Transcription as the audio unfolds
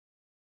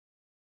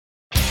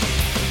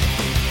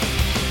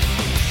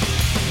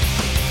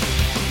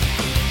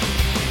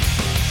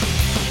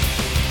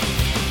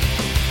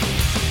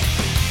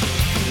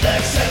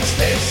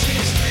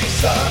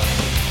threesome.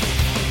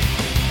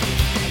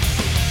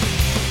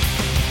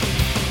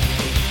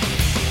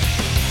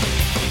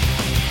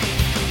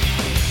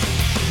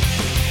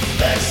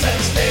 Lex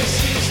and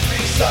Stacey's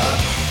threesome.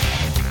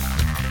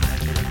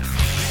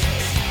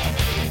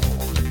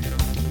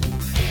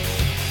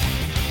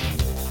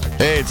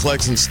 Hey, it's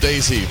Lex and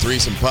Stacey,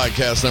 Threesome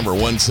Podcast number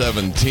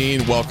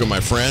 117. Welcome, my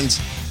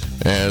friends,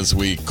 as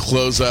we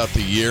close out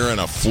the year in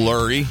a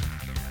flurry.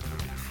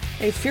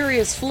 A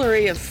furious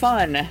flurry of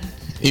fun.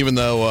 Even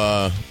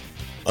though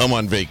I'm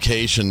on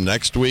vacation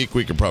next week,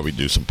 we could probably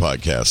do some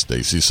podcasts,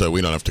 Stacey, so we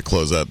don't have to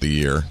close out the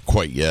year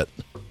quite yet.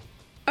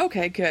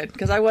 Okay, good,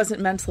 because I wasn't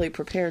mentally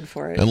prepared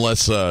for it.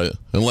 Unless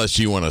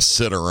you want to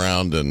sit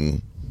around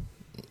and,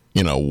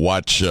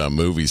 watch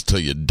movies till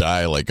you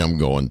die like I'm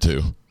going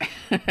to.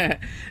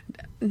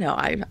 No,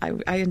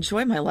 I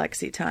enjoy my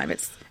Lexi time.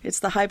 It's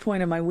the high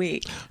point of my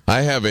week.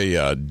 I have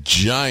a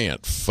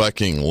giant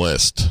fucking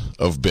list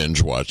of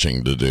binge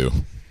watching to do.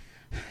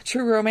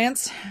 True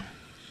Romance?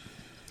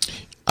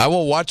 I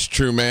will watch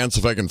True Romance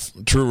if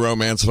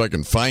I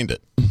can find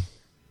it.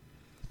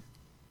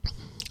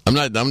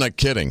 I'm not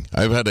kidding.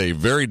 I've had a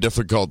very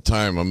difficult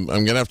time. I'm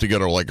gonna have to go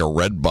to like a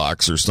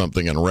Redbox or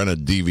something and rent a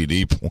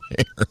DVD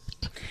player.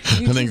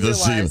 I think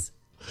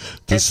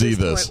to see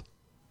this. Point,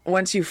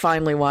 once you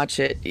finally watch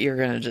it, you're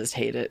gonna just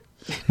hate it.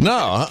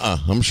 No,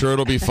 I'm sure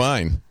it'll be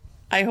fine.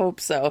 I hope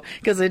so,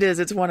 because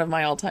it's one of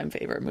my all-time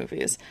favorite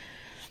movies.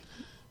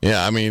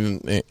 Yeah, I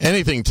mean,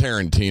 anything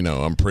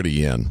Tarantino, I'm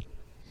pretty in.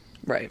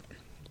 Right.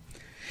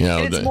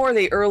 And it's more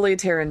the early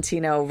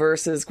Tarantino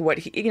versus what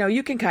he,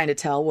 you can kind of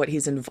tell what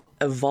he's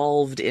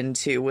evolved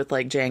into with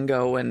like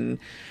Django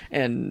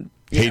and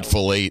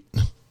Hateful Eight.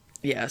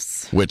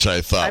 Yes. Which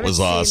I thought was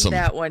awesome. I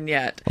haven't seen that one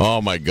yet.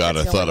 Oh my God,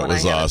 I thought it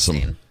was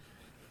awesome.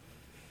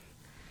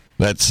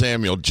 That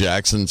Samuel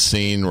Jackson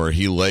scene where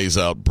he lays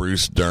out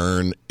Bruce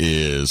Dern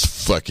is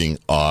fucking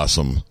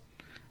awesome.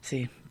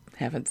 See,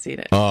 haven't seen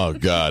it. Oh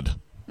God.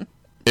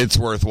 It's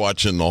worth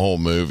watching the whole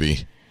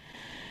movie.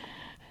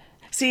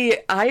 See,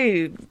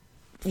 I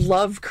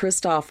love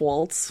Christoph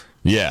Waltz.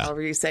 Yeah.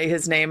 However you say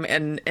his name.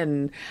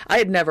 And I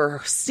had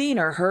never seen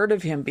or heard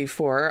of him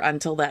before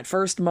until that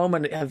first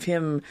moment of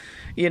him,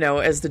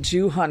 as the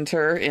Jew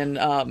hunter in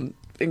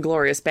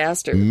Inglourious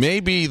Basterds.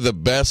 Maybe the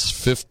best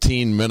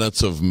 15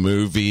 minutes of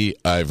movie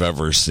I've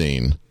ever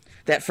seen.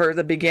 That for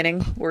the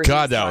beginning? Where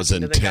God, that was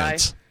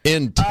intense.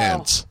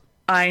 Intense.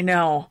 Oh, I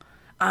know.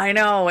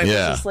 It was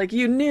just like,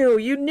 you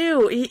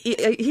knew.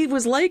 He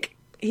was like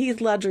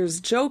Heath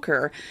Ledger's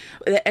Joker.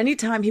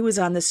 Anytime he was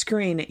on the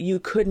screen, you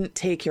couldn't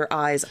take your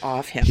eyes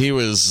off him. He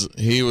was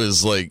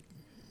like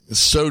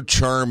so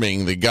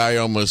charming. The guy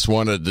almost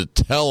wanted to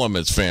tell him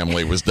his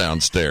family was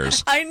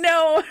downstairs. I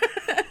know.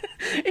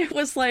 It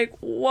was like,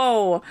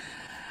 whoa.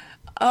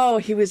 Oh,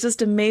 he was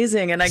just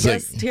amazing. And I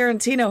guess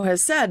Tarantino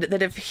has said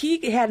that if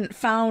he hadn't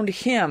found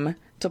him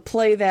to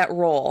play that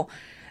role,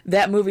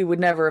 that movie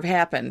would never have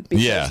happened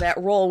because that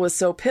role was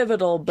so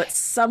pivotal, but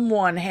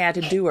someone had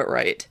to do it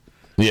right.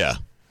 Yeah.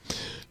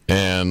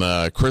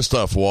 And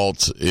Christoph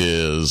Waltz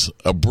is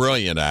a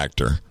brilliant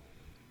actor.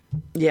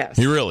 Yes.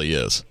 He really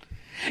is.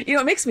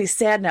 It makes me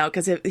sad now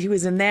because he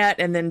was in that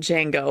and then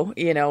Django,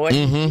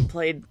 and he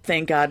played,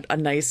 thank God, a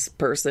nice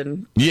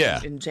person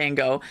in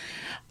Django.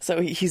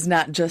 So he's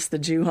not just the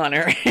Jew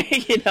hunter,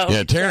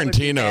 Yeah,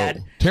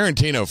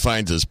 Tarantino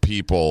finds his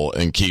people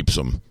and keeps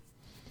them.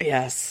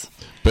 Yes.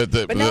 But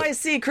now I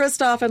see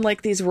Christoph in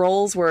like these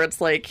roles where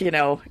it's like,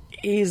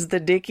 he's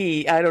the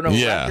dicky,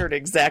 record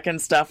exec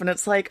and stuff. And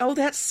it's like, oh,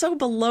 that's so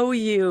below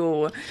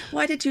you.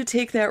 Why did you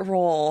take that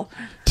role?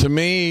 To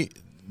me,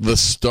 the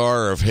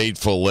star of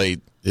Hateful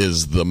Eight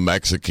is the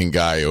Mexican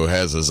guy who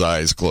has his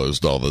eyes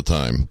closed all the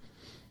time.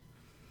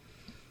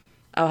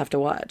 I'll have to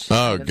watch.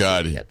 Oh,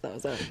 God.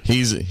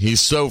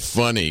 He's so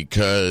funny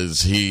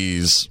because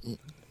he's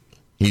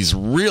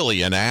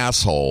really an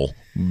asshole,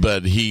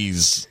 but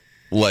he's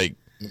like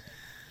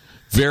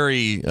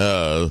very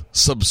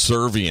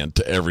subservient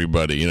to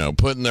everybody,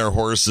 putting their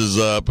horses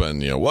up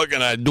and, what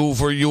can I do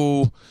for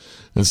you?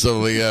 And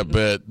stuff like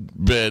that.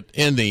 But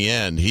in the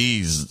end,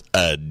 he's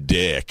a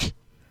dick.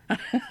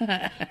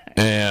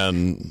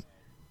 And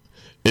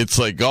it's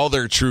like all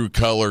their true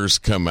colors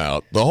come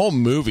out. The whole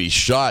movie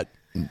shot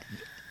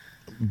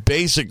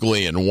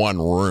basically in one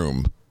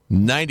room.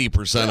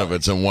 90% of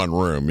it's in one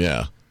room,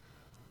 yeah.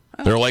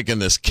 They're like in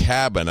this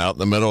cabin out in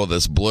the middle of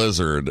this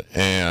blizzard,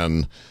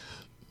 and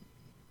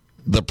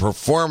the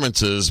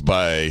performances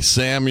by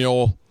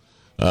Samuel,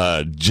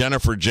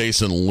 Jennifer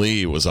Jason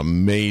Leigh was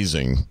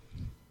amazing.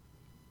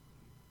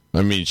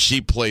 I mean,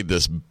 she played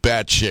this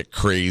batshit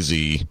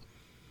crazy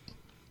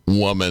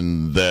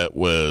woman that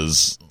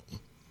was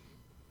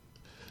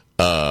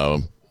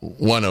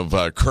one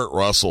of Kurt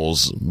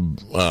Russell's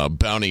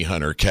bounty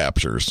hunter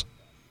captures.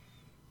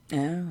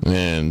 Oh.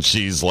 And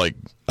she's like,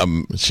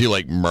 she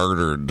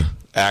murdered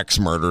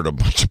a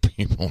bunch of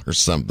people or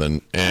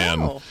something.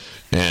 And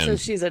so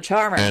she's a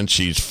charmer. And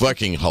she's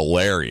fucking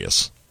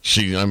hilarious.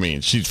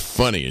 She's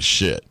funny as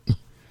shit.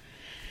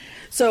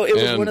 So it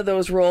was one of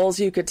those roles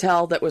you could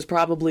tell that was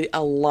probably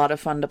a lot of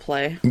fun to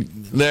play.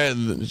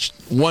 Then,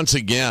 once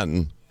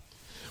again,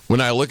 when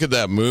I look at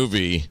that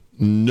movie,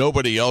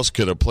 nobody else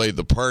could have played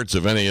the parts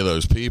of any of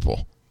those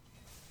people.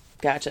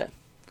 Gotcha.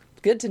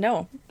 Good to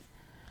know.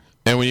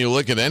 And when you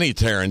look at any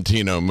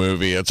Tarantino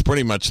movie, it's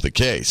pretty much the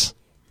case.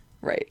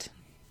 Right.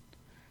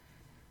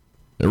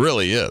 It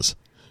really is.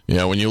 You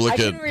know, when you look I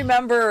can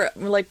remember,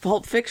 like,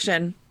 Pulp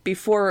Fiction,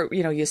 before,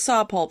 you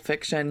saw Pulp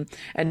Fiction,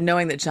 and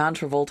knowing that John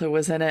Travolta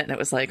was in it, and it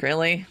was like,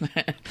 really?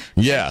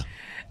 Yeah.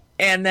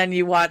 And then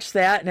you watch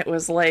that, and it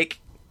was like,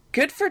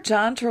 good for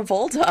John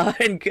Travolta,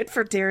 and good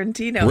for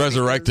Tarantino.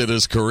 Resurrected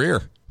his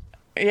career.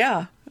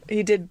 Yeah,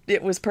 he did.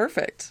 It was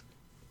perfect.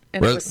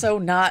 And it was so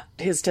not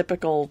his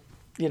typical,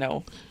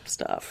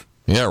 stuff.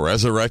 Yeah,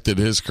 resurrected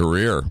his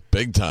career.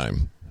 Big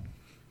time.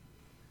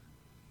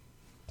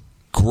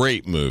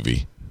 Great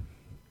movie.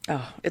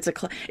 Oh, it's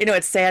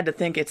it's sad to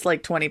think it's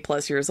like 20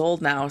 plus years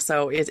old now.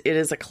 So it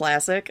is a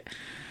classic.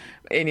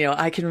 And,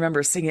 I can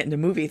remember seeing it in the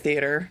movie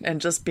theater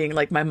and just being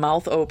like my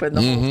mouth open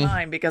the whole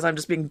time because I'm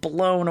just being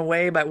blown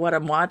away by what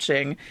I'm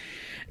watching.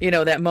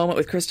 That moment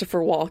with Christopher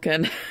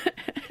Walken.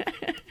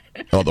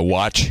 Oh, The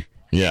Watch?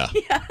 Yeah.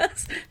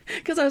 Yes.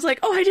 Because I was like,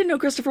 I didn't know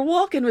Christopher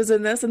Walken was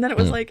in this. And then it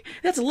was like,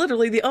 that's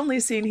literally the only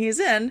scene he's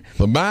in.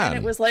 The man. And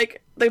it was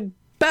like the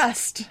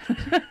best.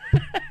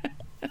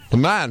 The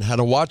man had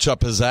a watch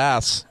up his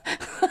ass.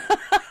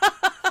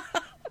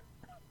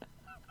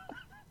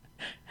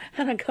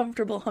 An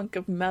uncomfortable hunk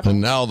of metal.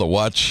 And now the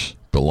watch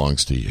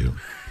belongs to you.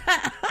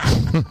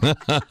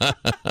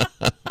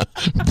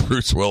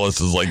 Bruce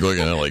Willis is like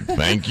looking at it like,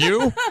 thank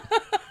you.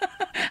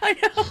 I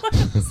know.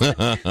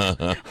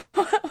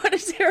 What a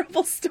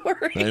terrible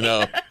story. I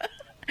know.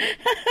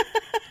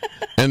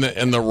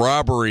 And the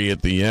robbery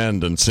at the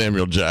end and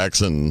Samuel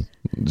Jackson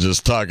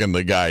just talking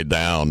the guy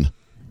down.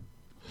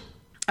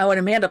 Oh, and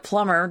Amanda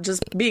Plummer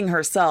just being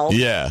herself.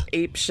 Yeah.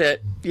 Ape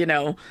shit,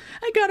 I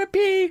gotta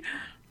pee.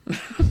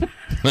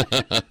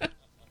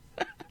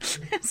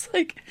 It's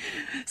like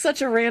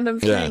such a random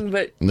thing,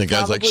 but and the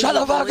guy's like, shut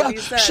the fuck up,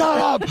 shut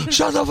up,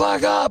 shut the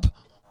fuck up.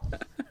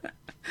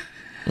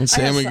 And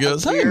Sammy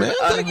goes, hey man,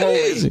 take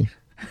it easy.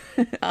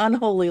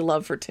 Unholy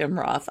love for Tim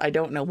Roth. I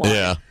don't know why.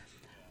 Yeah.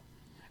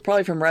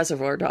 Probably from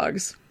Reservoir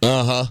Dogs.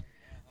 Uh-huh.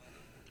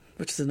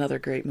 Which is another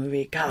great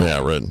movie. God. Yeah,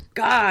 right.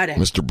 God.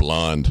 Mr.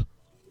 Blonde.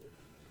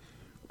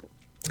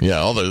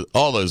 Yeah,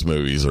 all those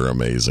movies are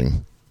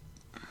amazing.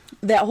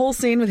 That whole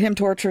scene with him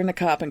torturing the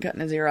cop and cutting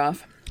his ear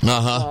off.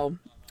 Uh-huh.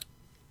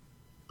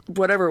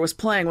 Whatever was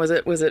playing, was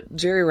it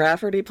Jerry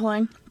Rafferty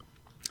playing?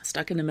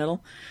 Stuck in the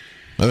Middle?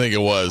 I think it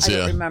was, I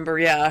don't remember,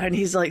 yeah. And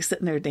he's like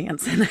sitting there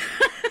dancing.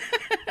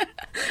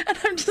 And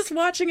I'm just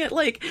watching it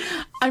like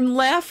I'm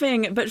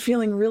laughing, but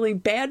feeling really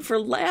bad for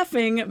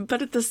laughing.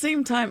 But at the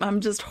same time,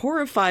 I'm just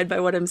horrified by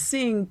what I'm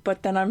seeing,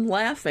 but then I'm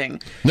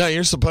laughing. No,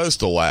 you're supposed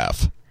to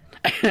laugh.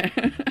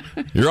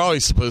 You're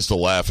always supposed to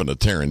laugh in a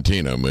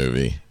Tarantino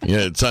movie.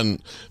 Yeah,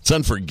 it's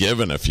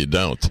unforgiven if you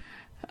don't.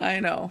 I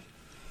know.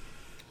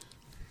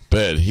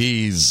 But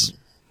he's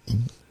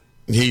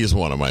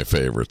one of my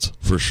favorites,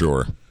 for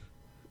sure.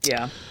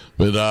 Yeah.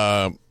 But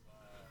I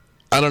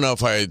don't know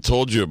if I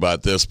told you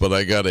about this, but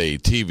I got a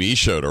TV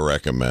show to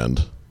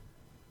recommend.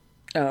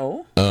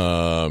 Oh?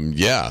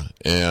 Yeah,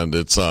 and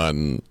it's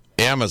on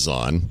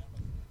Amazon.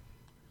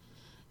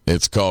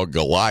 It's called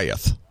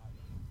Goliath.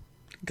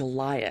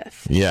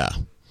 Goliath. Yeah.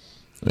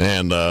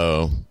 And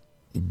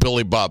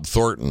Billy Bob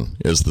Thornton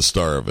is the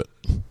star of it.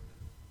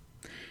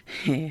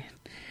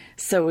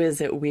 So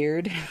is it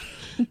weird?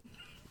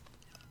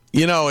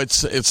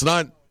 It's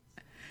not...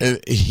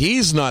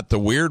 He's not the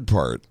weird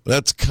part.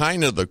 That's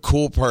kind of the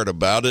cool part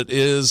about it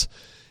is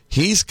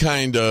he's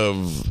kind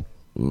of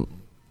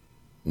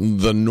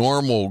the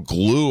normal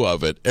glue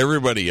of it.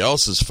 Everybody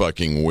else is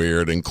fucking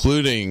weird,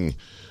 including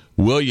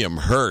William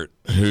Hurt,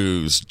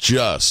 who's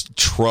just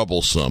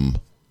troublesome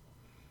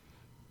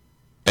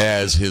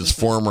as his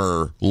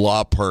former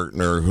law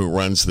partner who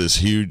runs this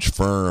huge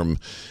firm,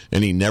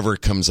 and he never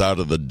comes out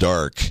of the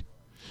dark.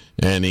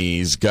 And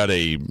he's got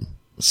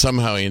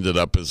somehow he ended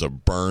up as a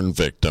burn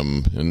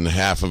victim, and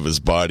half of his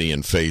body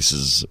and face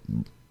is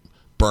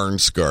burn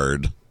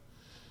scarred.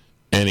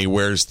 And he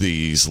wears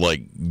these,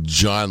 like,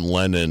 John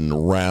Lennon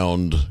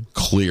round,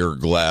 clear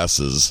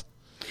glasses.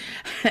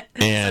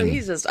 And so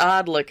he's just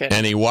odd looking.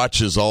 And he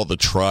watches all the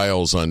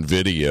trials on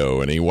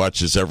video, and he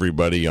watches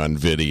everybody on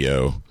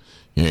video.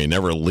 He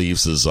never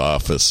leaves his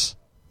office.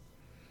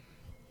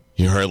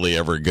 He hardly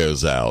ever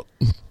goes out.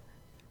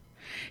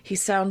 He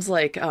sounds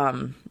like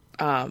Gary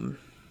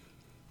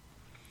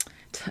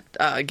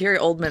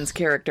Oldman's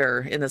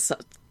character in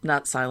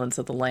not Silence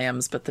of the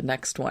Lambs, but the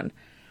next one.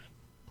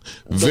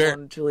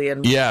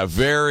 Julian. Yeah,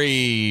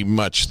 very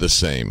much the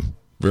same.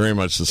 Very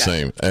much the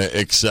same,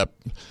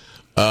 except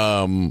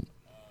a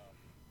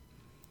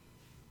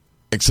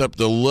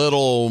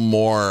little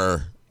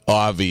more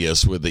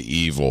obvious with the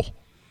evil.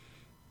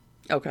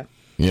 Okay.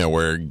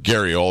 Where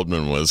Gary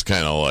Oldman was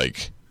kind of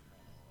like,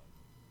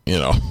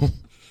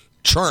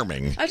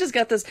 charming. I just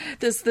got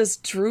this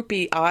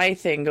droopy eye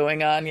thing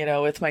going on,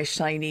 with my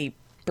shiny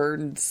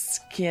burned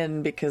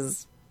skin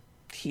because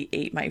he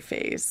ate my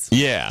face.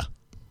 Yeah.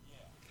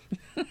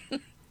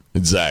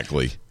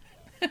 Exactly.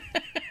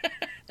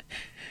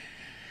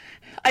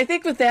 I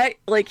think with that,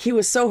 he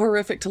was so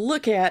horrific to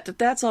look at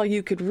that's all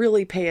you could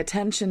really pay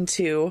attention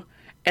to.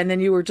 And then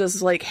you were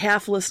just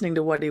half listening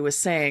to what he was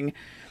saying.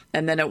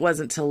 And then it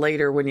wasn't till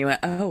later when you went,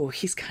 oh,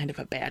 he's kind of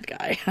a bad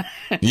guy.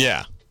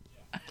 Yeah.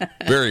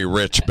 Very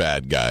rich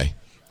bad guy.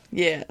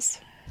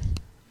 Yes.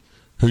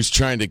 Who's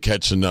trying to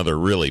catch another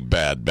really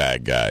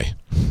bad guy.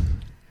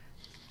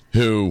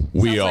 Who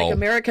we Sounds all like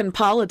American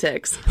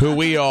politics. Who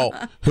we all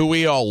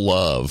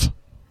love.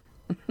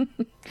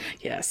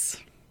 Yes.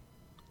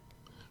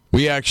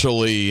 We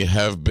actually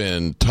have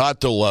been taught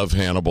to love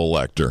Hannibal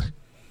Lecter.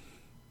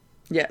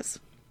 Yes.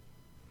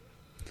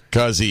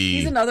 Because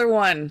he's another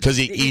one. Because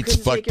he eats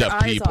fucked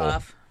up people.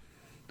 Off.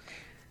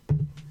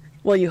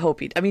 Well, you hope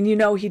he. I mean,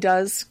 he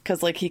does.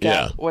 Because he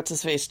got what's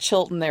his face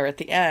Chilton there at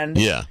the end.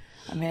 Yeah.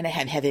 I'm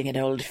having an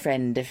old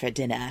friend for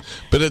dinner.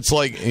 But it's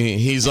like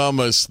he's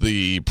almost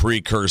the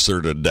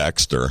precursor to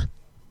Dexter.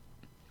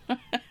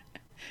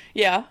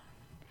 Yeah.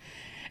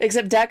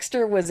 Except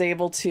Dexter was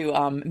able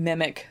to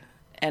mimic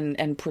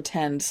and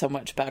pretend so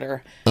much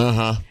better.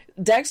 Uh-huh.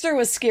 Dexter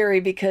was scary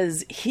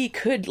because he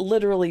could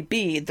literally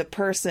be the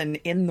person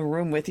in the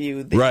room with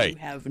you that you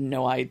have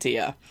no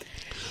idea.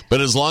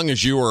 But as long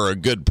as you were a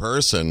good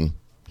person,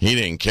 he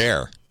didn't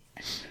care.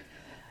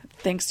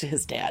 Thanks to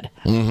his dad.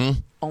 Mm-hmm.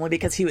 Only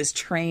because he was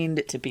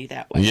trained to be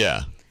that way.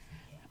 Yeah.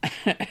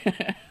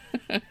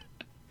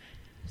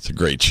 It's a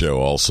great show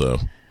also.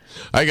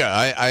 I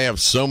have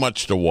so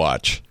much to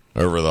watch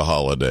over the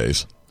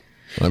holidays.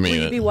 I mean,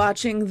 will you be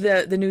watching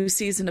the new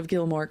season of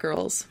Gilmore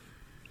Girls?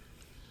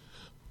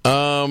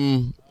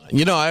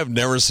 I've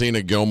never seen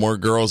a Gilmore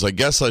Girls. I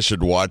guess I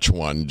should watch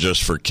one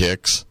just for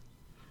kicks.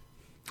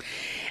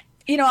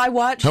 I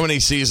watched. How many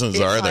seasons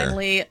are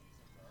there?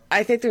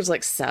 I think there's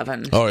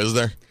 7. Oh, is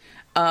there?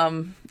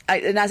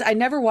 I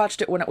never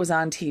watched it when it was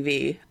on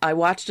TV. I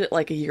watched it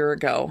a year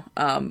ago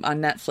on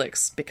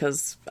Netflix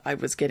because I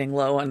was getting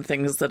low on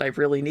things that I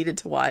really needed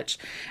to watch,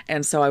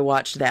 and so I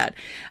watched that.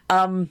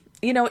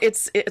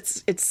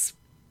 It's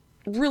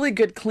really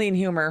good, clean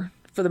humor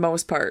for the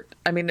most part.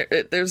 I mean,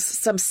 there's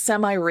some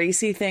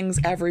semi-racy things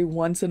every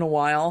once in a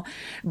while,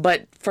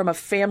 but from a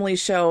family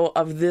show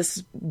of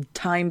this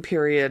time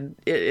period,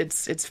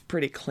 it's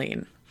pretty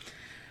clean.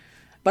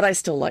 But I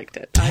still liked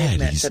it. I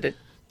admit that it.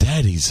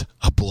 Daddy's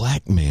a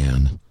black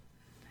man.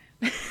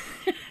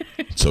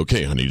 It's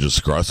okay, honey.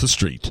 Just cross the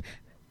street.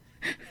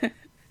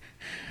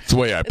 It's the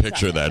way I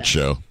picture that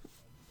show.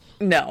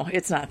 No,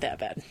 it's not that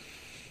bad.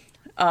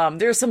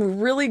 There's some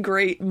really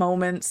great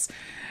moments.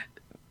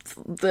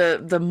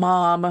 The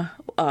mom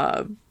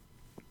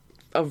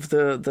of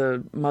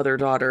the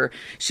mother-daughter,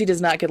 she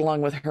does not get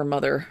along with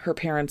her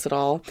parents at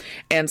all.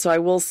 And so I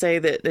will say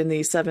that in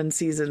the 7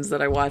 seasons that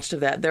I watched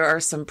of that, there are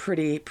some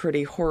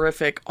pretty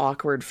horrific,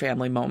 awkward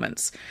family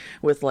moments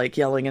with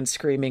yelling and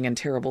screaming and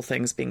terrible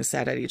things being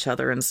said at each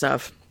other and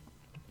stuff.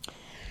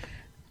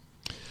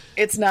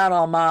 It's not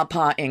all Ma,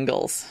 Pa,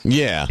 Ingalls.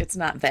 Yeah. It's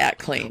not that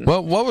clean.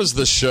 Well, what was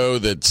the show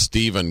that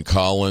Stephen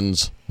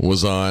Collins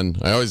was on?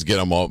 I always get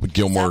them all.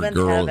 Gilmore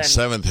Girls.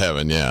 Seventh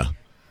Heaven, yeah.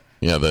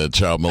 Yeah, the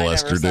child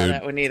molester dude. I never saw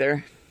that one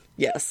either.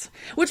 Yes.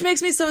 Which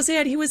makes me so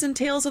sad. He was in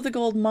Tales of the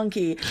Gold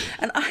Monkey,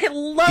 and I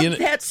love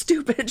that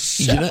stupid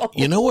show.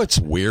 You know what's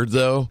weird,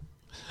 though?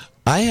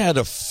 I had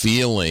a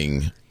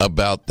feeling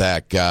about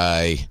that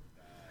guy,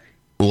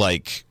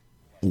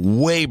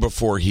 way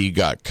before he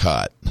got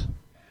caught.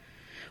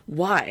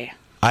 Why?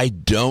 I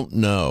don't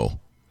know.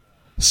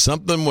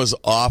 Something was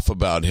off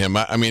about him.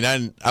 I mean,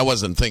 I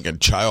wasn't thinking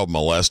child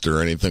molester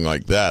or anything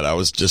like that. I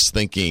was just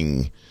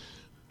thinking,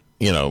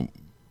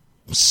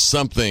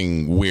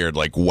 something weird,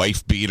 like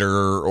wife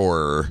beater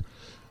or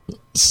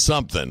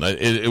something.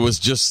 It was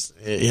just,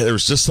 there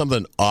was just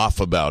something off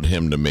about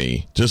him to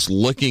me. Just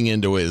looking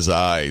into his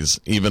eyes,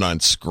 even on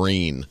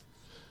screen.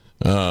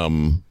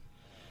 It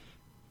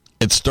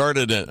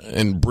started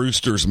in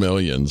Brewster's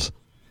Millions.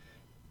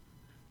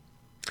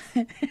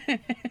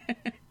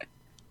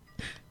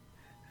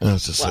 I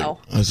was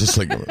just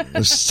like,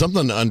 there's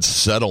something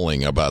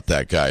unsettling about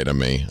that guy to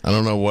me. I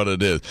don't know what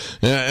it is.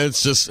 Yeah, it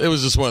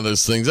was just one of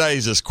those things.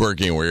 He's just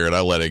quirky and weird.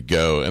 I let it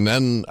go. And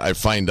then I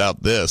find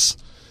out this,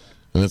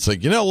 and it's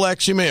like,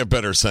 Lex, you may have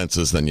better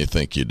senses than you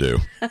think you do.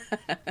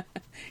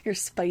 Your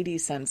spidey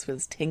sense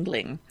was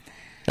tingling.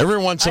 Every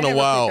once in a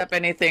while, picked up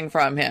anything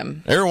from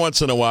him. Every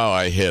once in a while,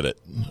 I hit it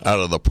out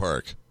of the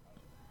park,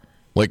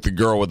 like the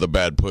girl with the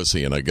bad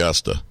pussy in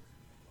Augusta.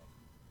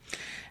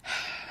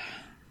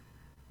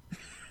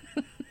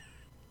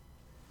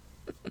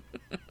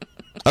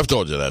 I've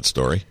told you that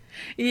story.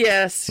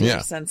 Yes,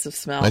 your sense of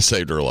smell. I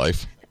saved her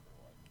life.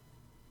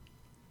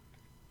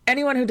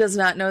 Anyone who does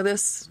not know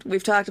this,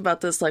 we've talked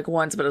about this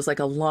once, but it was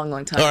a long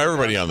time ago.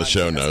 Everybody on the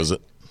show knows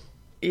it.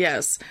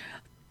 Yes.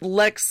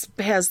 Lex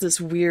has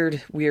this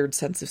weird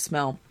sense of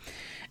smell.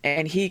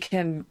 and he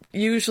can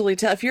usually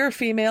tell if you're a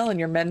female and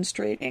you're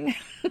menstruating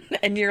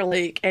and you're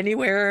like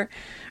anywhere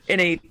in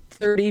a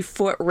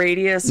 30-foot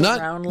radius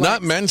around Lex,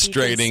 not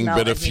menstruating,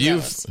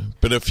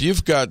 but if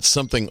you've got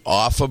something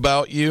off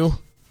about you,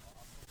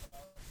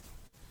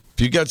 if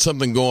you got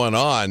something going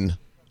on,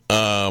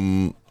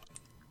 I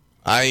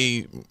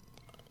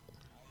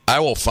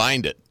will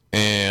find it,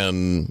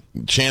 and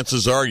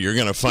chances are you're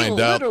going to find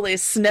out. Literally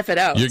sniff it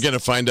out. You're going to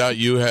find out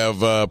you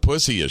have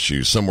pussy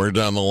issues somewhere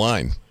down the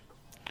line.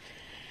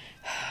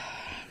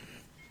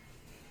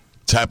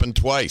 It's happened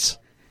twice.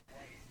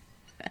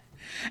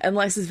 And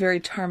Lex is very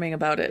charming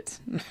about it.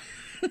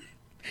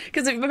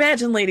 Because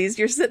imagine, ladies,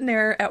 you're sitting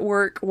there at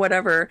work,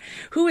 whatever.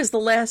 Who is the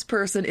last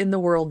person in the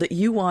world that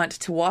you want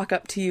to walk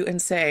up to you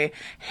and say,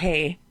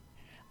 "Hey,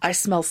 I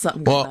smell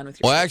something going on with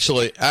your Well,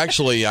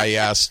 actually, I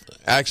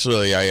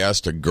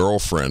asked a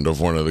girlfriend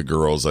of one of the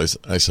girls.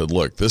 I said,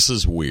 "Look, this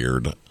is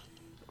weird."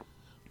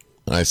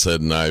 I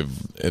said, and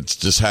it's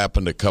just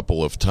happened a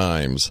couple of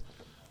times.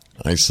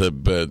 I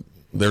said, but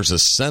there's a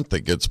scent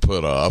that gets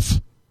put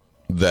off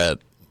that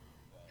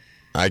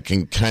I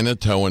can kind of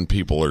tell when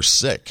people are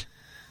sick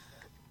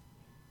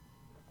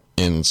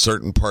in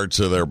certain parts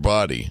of their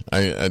body.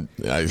 I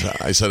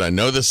said, I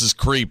know this is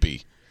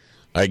creepy.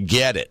 I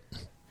get it.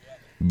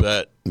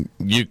 But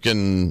you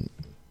can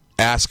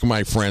ask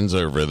my friends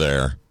over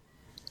there.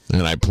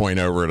 And I point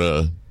over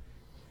to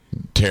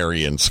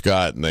Terry and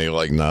Scott, and they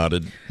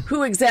nodded.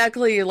 Who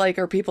exactly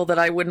are people that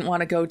I wouldn't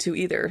want to go to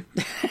either.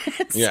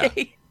 Yeah.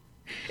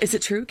 Is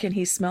it true? Can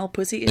he smell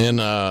pussy? And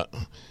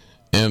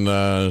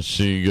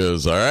she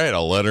goes, all right,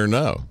 I'll let her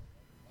know.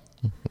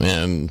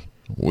 And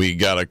we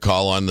got a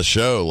call on the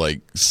show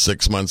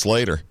 6 months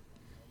later.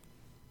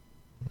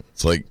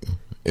 It's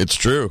it's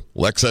true.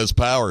 Lex has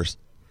powers.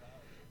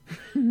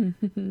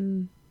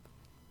 You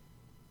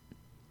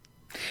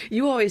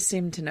always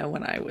seem to know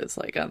when I was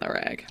on the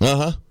rag.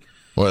 Uh-huh.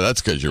 Well,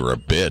 that's because you were a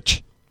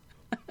bitch.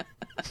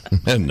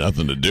 Had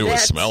nothing to do with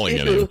smelling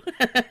anything.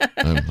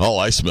 All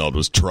I smelled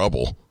was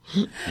trouble.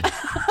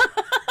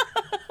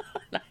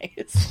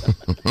 Nice.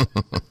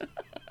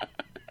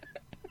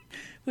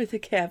 With a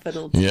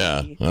capital T.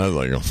 Yeah. I was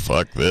like, oh,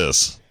 fuck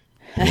this.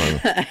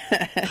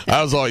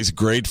 I was always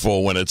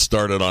grateful when it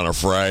started on a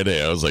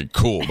Friday. I was like,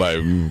 cool, by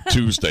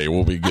Tuesday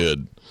we'll be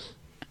good.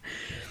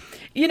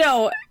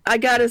 I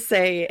gotta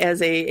say,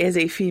 as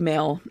a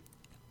female,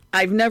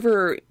 I've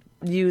never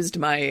used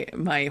my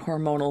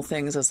hormonal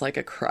things as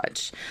a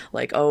crutch.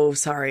 Oh,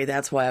 sorry,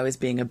 that's why I was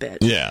being a bitch.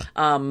 Yeah.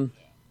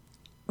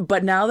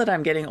 But now that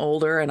I'm getting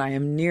older and I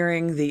am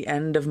nearing the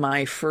end of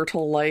my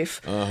fertile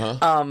life,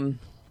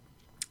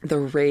 the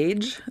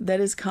rage that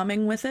is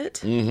coming with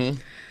it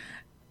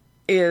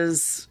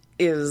is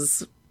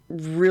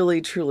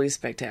really, truly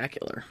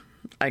spectacular.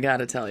 I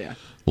gotta tell you.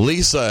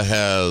 Lisa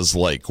has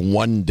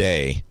one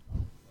day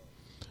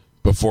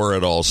before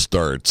it all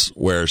starts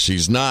where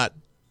she's not,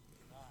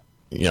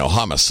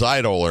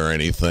 homicidal or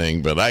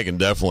anything, but I can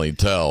definitely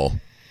tell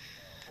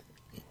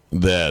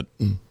that,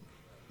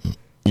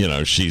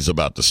 she's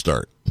about to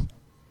start.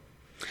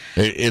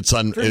 For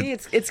me,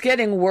 it's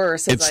getting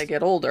worse as I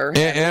get older.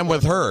 And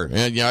with her.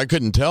 And, I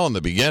couldn't tell in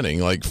the beginning,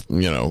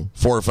 4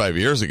 or 5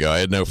 years ago, I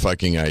had no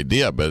fucking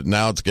idea. But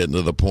now it's getting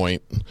to the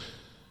point,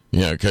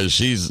 because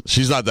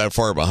she's not that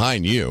far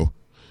behind you,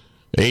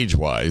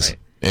 age-wise. Right.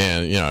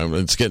 And,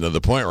 it's getting to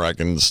the point where I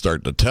can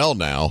start to tell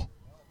now,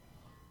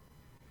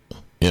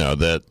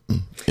 that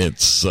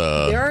it's...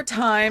 There are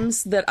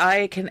times that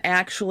I can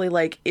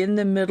actually, in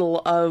the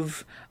middle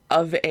of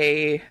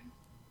an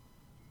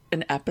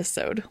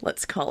episode,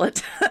 let's call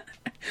it,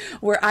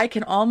 where I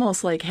can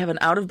almost have an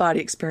out-of-body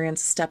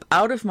experience, step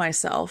out of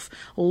myself,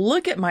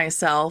 look at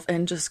myself,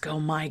 and just go,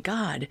 my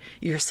God,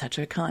 you're such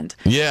a cunt.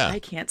 Yeah. I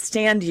can't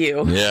stand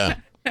you. Yeah.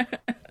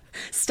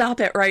 Stop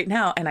it right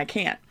now, and I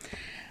can't.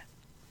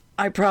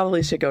 I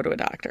probably should go to a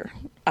doctor.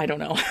 I don't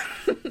know.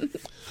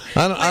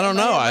 I don't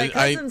know. My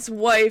cousin's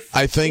wife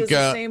I think is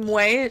the same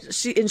way.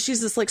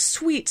 She's this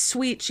sweet.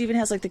 She even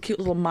has the cute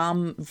little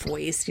mom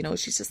voice. She's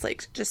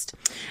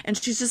and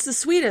she's just the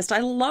sweetest. I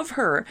love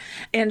her,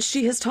 and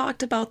she has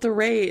talked about the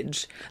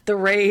rage.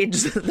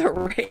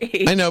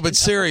 I know, but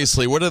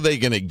seriously, what are they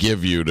going to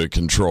give you to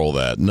control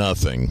that?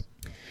 Nothing.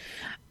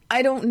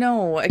 I don't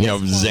know.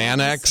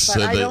 Xanax.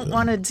 But I don't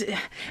want to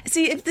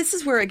see. This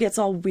is where it gets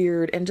all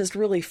weird and just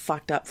really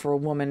fucked up for a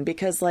woman,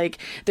 because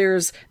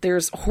there's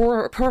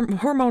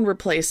hormone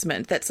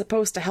replacement that's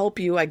supposed to help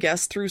you, I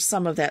guess, through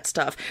some of that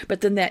stuff,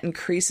 but then that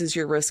increases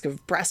your risk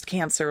of breast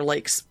cancer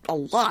a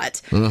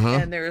lot,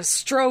 and there's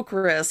stroke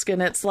risk,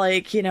 and it's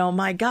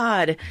my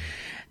God.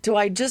 Do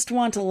I just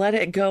want to let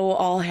it go,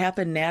 all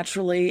happen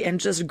naturally, and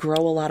just grow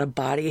a lot of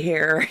body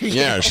hair?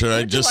 Yeah, should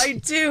I just... What do I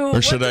do?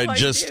 Or should I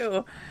just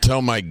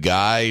tell my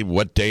guy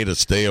what day to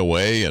stay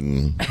away,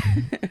 and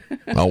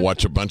I'll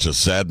watch a bunch of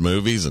sad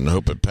movies and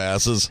hope it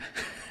passes?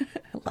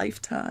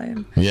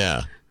 Lifetime.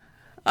 Yeah.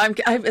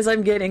 As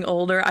I'm getting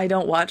older, I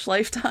don't watch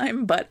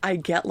Lifetime, but I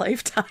get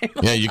Lifetime.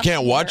 Yeah, you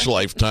can't watch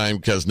Lifetime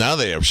because now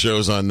they have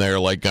shows on there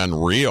like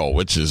Unreal,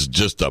 which is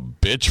just a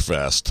bitch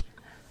fest.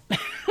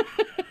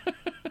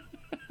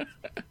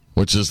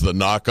 which is the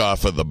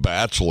knockoff of The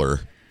Bachelor.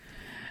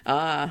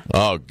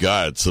 Oh,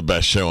 God, it's the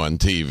best show on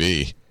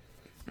TV.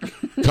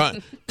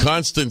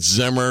 Constance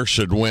Zimmer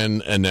should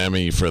win an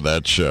Emmy for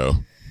that show.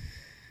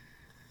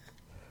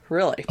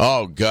 Really?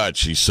 Oh, God,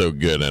 she's so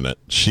good in it.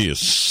 She is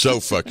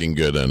so fucking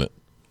good in it.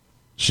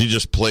 She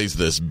just plays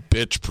this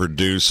bitch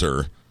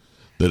producer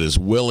that is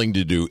willing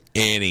to do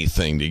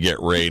anything to get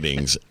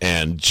ratings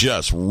and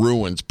just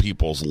ruins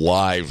people's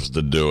lives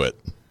to do it.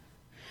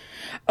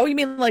 Oh, you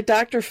mean like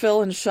Dr.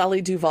 Phil and Shelley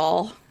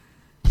Duvall?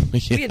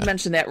 Yeah. We had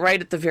mentioned that right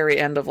at the very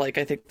end of, I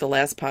think the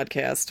last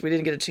podcast. We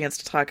didn't get a chance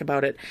to talk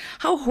about it.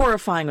 How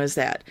horrifying was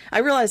that? I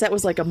realize that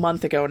was a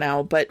month ago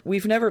now, but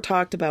we've never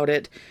talked about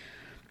it.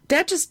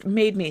 That just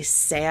made me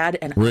sad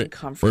and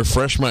uncomfortable.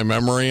 Refresh my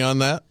memory on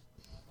that.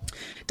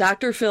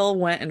 Dr. Phil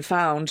went and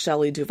found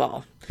Shelley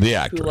Duvall. The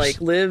actress.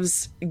 Who,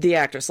 lives, the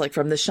actress,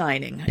 from The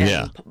Shining. And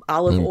yeah.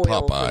 Olive and Oil.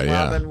 Popeye,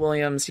 Robin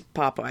Williams,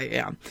 Popeye,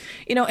 yeah.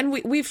 And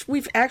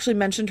we've actually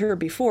mentioned her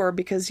before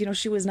because,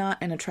 she was not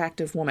an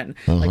attractive woman.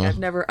 I've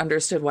never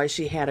understood why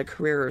she had a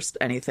career or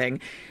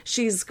anything.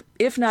 She's,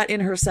 if not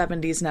in her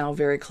 70s now,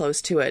 very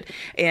close to it.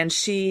 And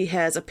she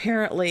has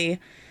apparently,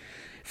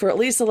 for at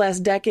least the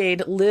last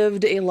decade,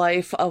 lived a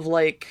life of,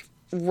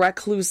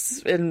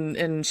 recluse,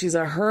 and she's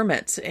a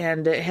hermit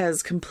and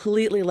has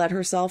completely let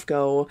herself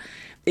go.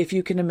 If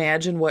you can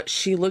imagine what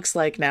she looks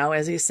like now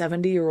as a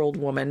 70-year-old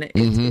woman,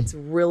 it's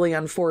really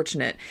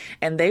unfortunate.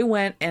 And they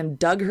went and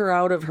dug her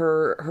out of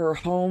her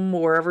home,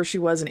 wherever she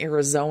was, in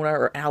Arizona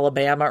or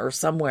Alabama or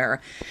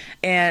somewhere.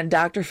 And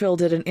Dr. Phil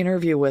did an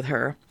interview with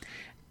her.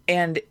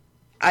 And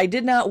I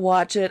did not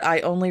watch it. I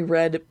only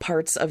read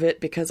parts of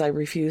it because I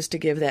refused to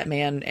give that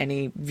man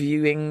any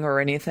viewing or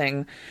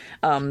anything.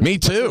 Me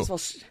too.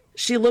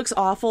 She looks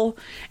awful.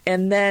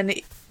 And then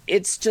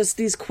it's just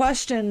these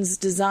questions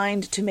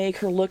designed to make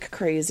her look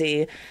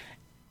crazy.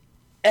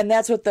 And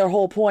that's what their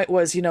whole point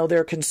was.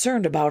 They're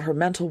concerned about her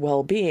mental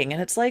well-being.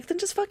 And it's then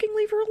just fucking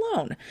leave her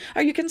alone.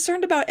 Are you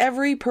concerned about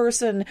every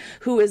person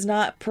who is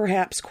not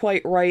perhaps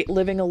quite right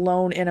living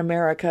alone in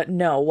America?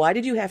 No. Why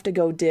did you have to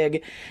go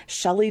dig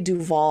Shelley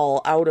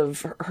Duvall out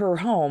of her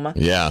home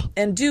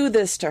and do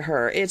this to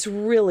her? It's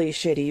really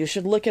shitty. You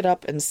should look it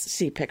up and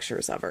see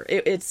pictures of her.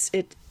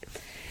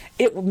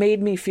 It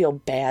made me feel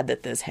bad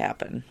that this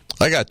happened.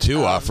 I got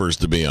 2 offers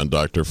to be on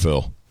Dr.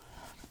 Phil.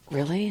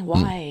 Really?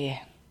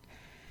 Why?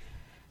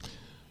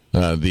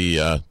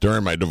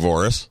 During my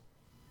divorce.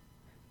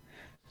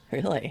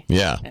 Really?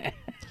 Yeah.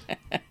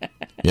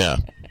 Yeah.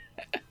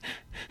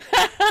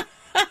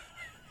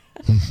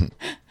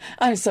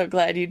 I'm so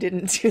glad you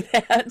didn't do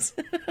that.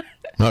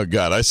 Oh,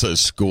 God, I so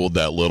schooled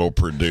that little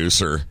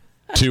producer.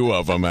 2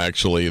 of them,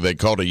 actually. They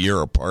called a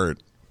year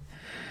apart.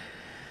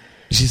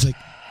 She's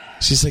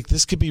like,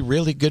 this could be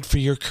really good for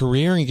your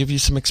career and give you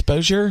some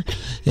exposure.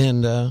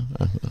 And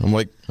I'm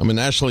like, I'm a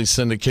nationally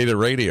syndicated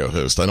radio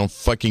host. I don't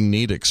fucking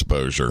need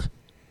exposure.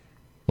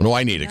 What do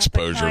I need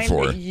exposure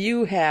for?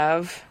 You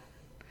have.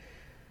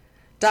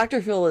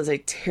 Dr. Phil is a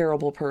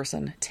terrible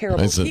person.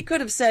 Terrible. He could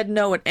have said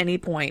no at any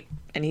point,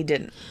 and he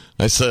didn't.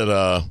 I said,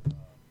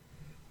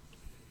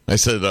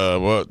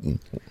 what?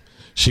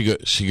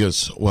 She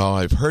goes, well,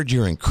 I've heard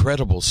your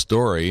incredible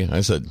story.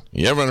 I said,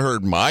 you haven't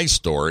heard my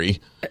story.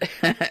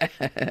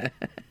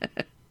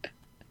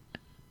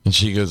 And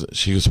she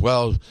goes,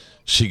 well,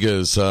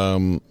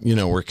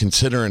 we're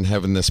considering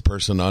having this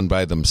person on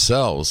by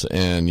themselves,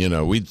 and,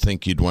 we'd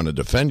think you'd want to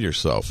defend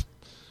yourself.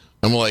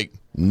 I'm like,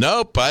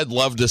 nope, I'd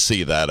love to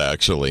see that,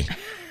 actually.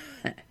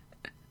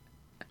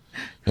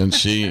 And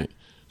she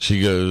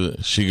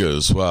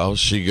goes,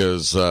 wouldn't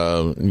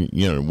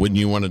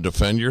you want to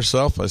defend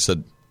yourself? I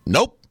said,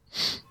 nope.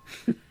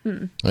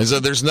 I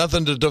said, there's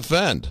nothing to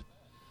defend.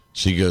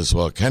 She goes,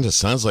 well, it kind of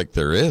sounds like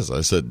there is.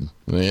 I said,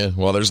 yeah,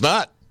 well, there's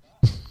not.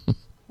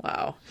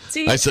 Wow.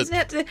 See,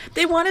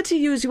 they wanted to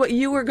use what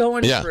you were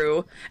going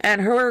through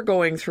and her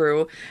going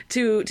through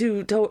to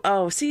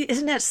see,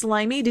 isn't that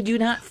slimy? Did you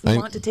not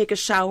want to take a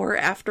shower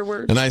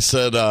afterwards? And I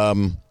said,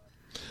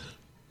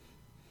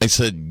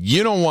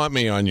 you don't want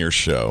me on your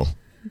show,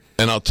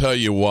 and I'll tell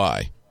you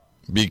why.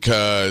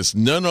 Because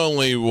not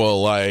only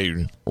will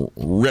I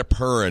rip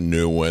her a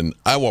new one,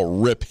 I will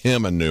rip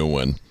him a new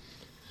one.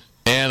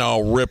 And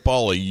I'll rip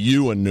all of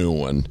you a new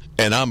one.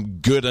 And I'm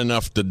good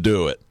enough to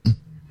do it.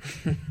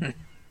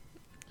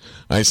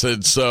 I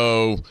said,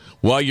 so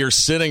while you're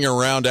sitting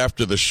around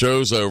after the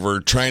show's over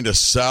trying to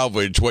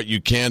salvage what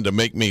you can to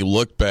make me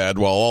look bad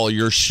while all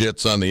your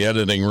shit's on the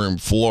editing room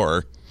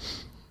floor,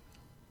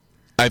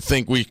 I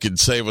think we could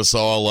save us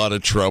all a lot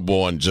of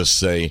trouble and just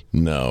say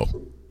no.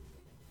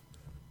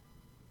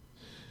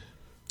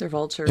 They're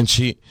vultures. And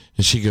she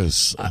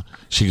goes, I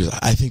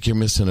think you're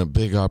missing a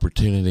big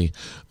opportunity.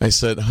 I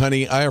said,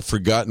 honey, I have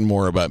forgotten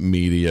more about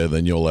media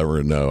than you'll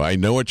ever know. I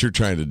know what you're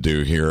trying to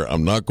do here.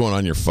 I'm not going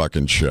on your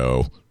fucking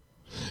show.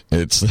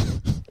 It's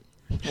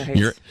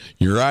right.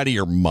 You're out of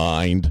your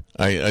mind.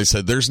 I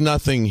said, there's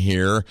nothing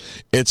here.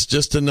 It's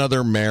just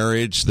another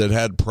marriage that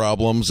had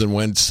problems and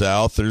went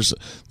south.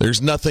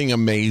 There's nothing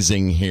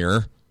amazing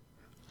here.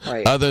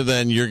 Right. Other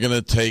than you're going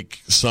to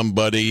take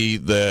somebody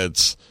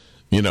that's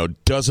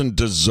doesn't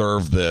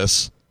deserve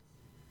this.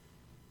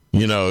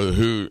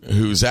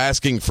 Who's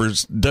asking for,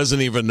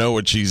 doesn't even know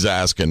what she's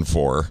asking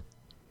for.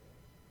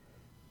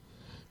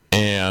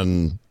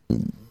 And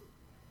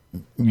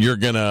you're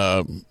going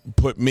to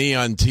put me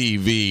on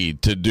TV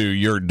to do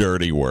your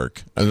dirty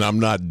work, and I'm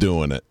not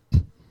doing it.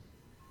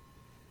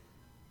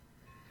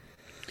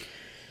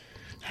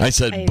 I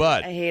said,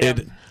 but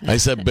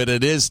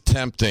it is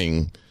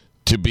tempting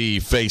to be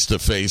face to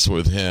face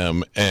with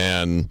him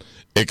and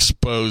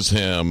expose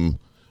him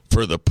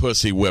for the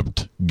pussy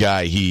whipped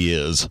guy he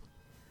is.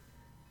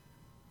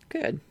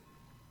 Good.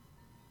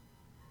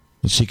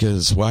 And she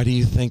goes, why do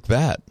you think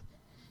that?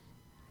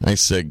 I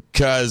said,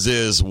 'cause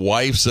his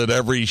wife's at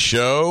every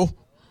show.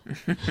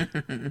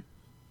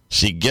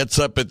 She gets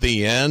up at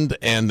the end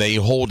and they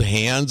hold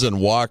hands and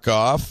walk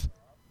off.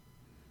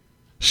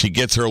 She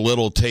gets her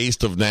little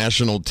taste of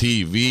national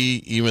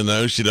TV, even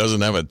though she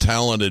doesn't have a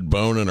talented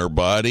bone in her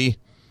body,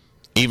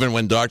 even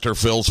when Dr.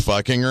 Phil's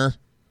fucking her.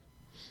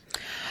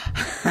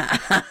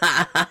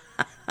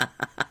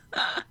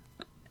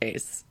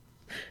 Nice.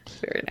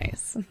 Very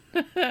nice.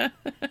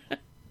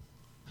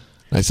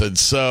 I said,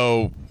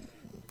 so,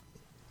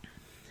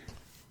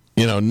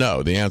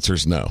 no. The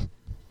answer's no.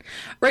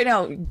 Right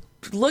now,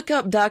 look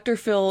up Dr.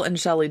 Phil and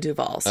Shelley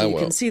Duvall so you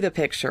can see the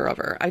picture of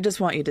her. I just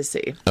want you to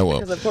see. I will.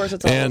 Because, of course,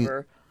 it's all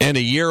over. And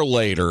a year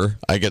later,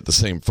 I get the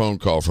same phone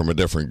call from a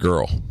different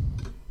girl.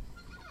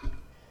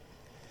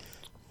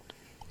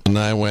 And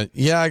I went,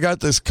 yeah, I got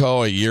this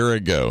call a year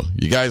ago.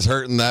 You guys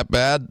hurting that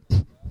bad?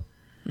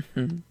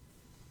 And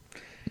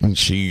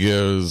she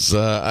goes,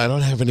 I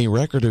don't have any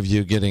record of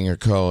you getting a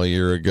call a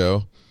year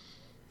ago.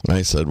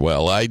 I said,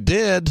 well, I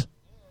did.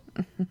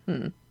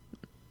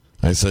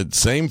 I said,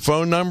 same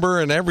phone number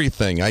and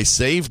everything. I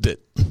saved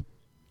it.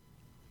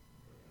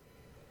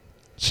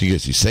 She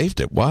goes, you saved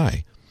it?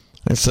 Why?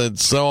 I said,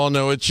 so I'll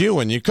know it's you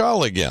when you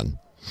call again.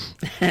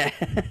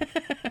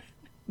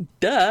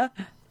 Duh.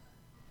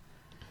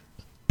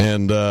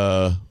 And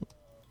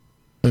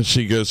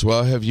she goes,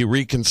 well, have you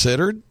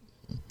reconsidered?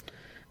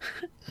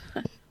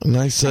 And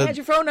I said, I had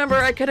your phone number.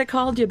 I could have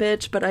called you,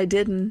 bitch, but I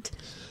didn't.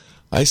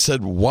 I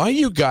said, why are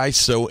you guys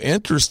so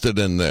interested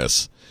in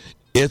this?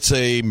 It's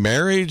a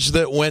marriage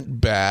that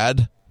went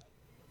bad.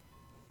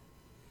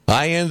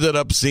 I ended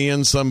up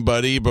seeing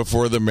somebody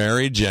before the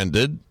marriage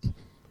ended.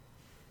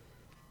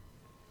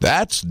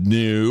 That's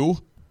new.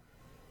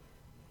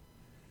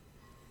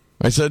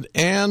 I said,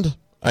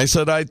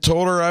 I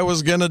told her I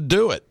was going to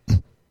do it.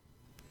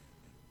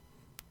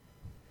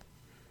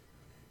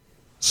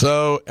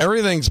 So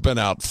everything's been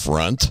out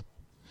front.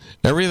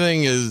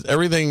 Everything,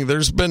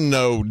 there's been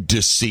no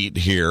deceit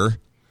here.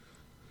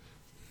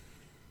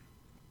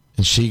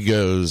 And she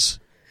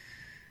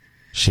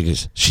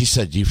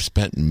said, you've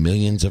spent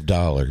millions of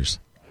dollars.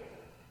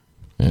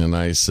 And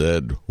I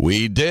said,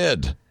 we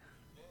did.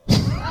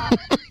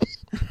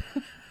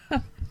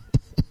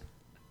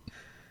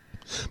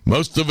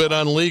 Most of it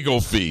on legal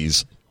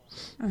fees.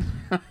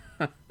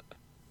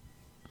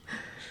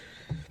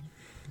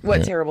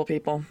 What terrible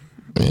people.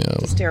 Yeah.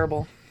 It's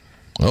terrible.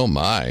 Oh,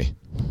 my.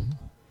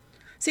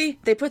 See,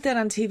 they put that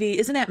on TV.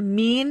 Isn't that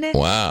mean?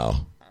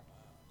 Wow.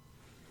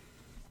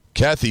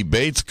 Kathy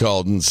Bates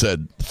called and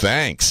said,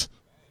 thanks.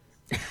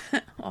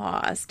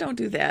 Aw, don't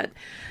do that.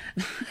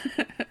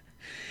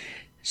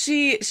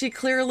 She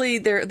clearly,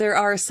 there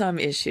are some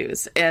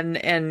issues. And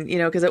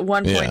because at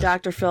one point,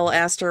 Dr. Phil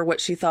asked her what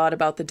she thought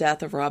about the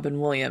death of Robin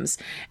Williams.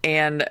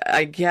 And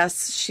I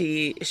guess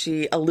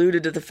she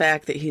alluded to the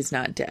fact that he's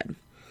not dead.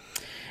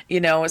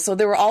 So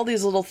there were all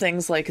these little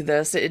things like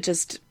this.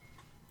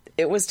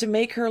 It was to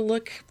make her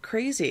look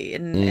crazy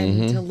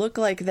and to look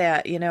like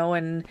that,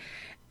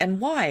 and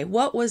why?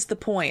 What was the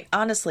point?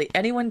 Honestly,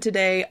 anyone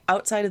today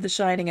outside of The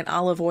Shining and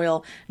Olive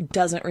Oil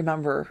doesn't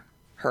remember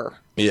her.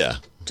 Yeah.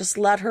 Just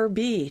let her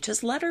be.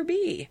 Just let her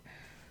be.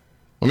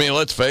 I mean,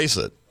 let's face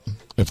it.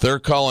 If they're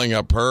calling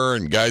up her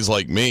and guys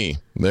like me,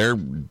 they're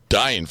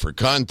dying for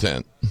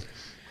content.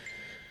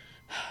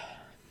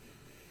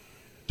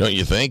 Don't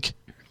you think?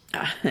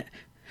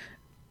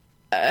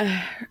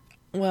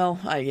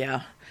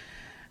 Yeah.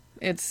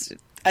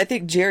 I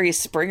think Jerry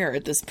Springer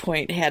at this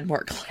point had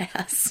more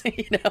class,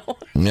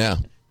 Yeah.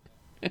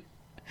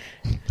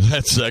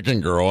 That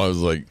second girl, I was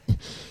like,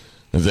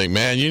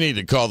 man, you need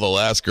to call the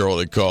last girl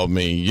that called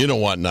me. You don't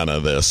want none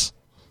of this.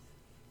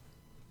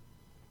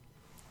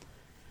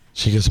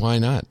 She goes, why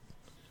not?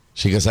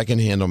 She goes, I can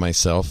handle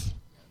myself.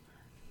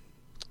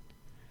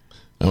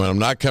 I went, I'm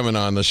not coming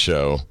on the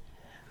show.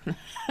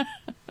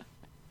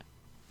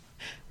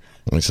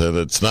 I said,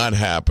 it's not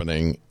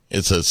happening.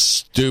 It's a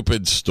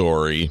stupid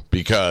story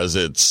because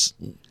it's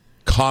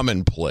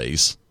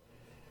commonplace.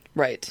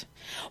 Right.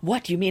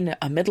 What, you mean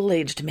a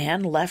middle-aged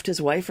man left his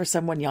wife for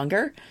someone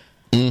younger?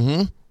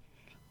 Mm-hmm.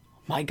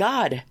 My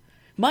God.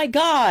 My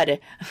God.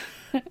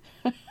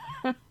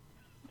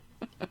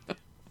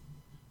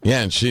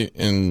 Yeah, and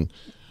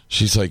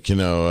she's like,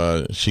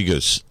 she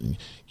goes,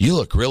 you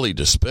look really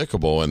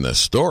despicable in this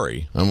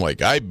story. I'm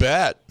like, I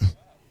bet.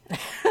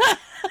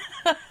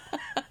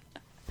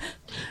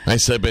 I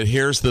said, but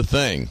here's the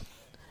thing.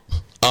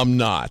 I'm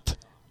not.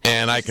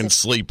 And I can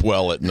sleep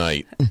well at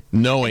night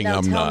knowing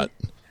I'm not.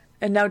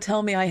 And now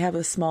tell me I have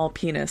a small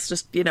penis.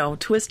 Just,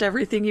 twist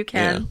everything you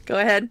can. Yeah. Go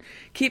ahead.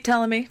 Keep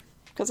telling me,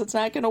 because it's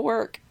not going to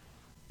work.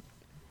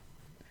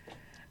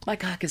 My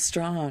cock is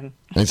strong.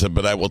 I said,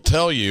 but I will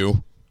tell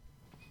you,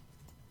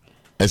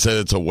 I said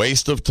it's a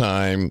waste of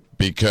time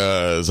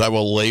because I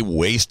will lay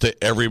waste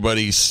to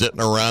everybody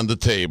sitting around the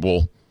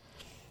table,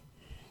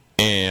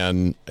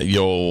 and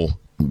you'll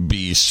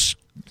be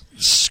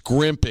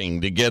scrimping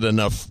to get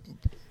enough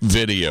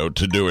video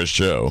to do a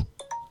show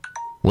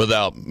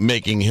without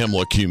making him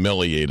look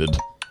humiliated.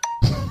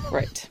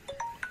 Right.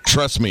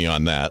 Trust me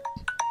on that.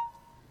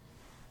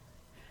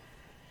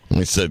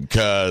 I said,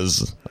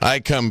 because I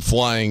come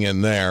flying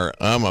in there.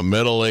 I'm a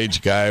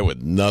middle-aged guy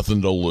with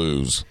nothing to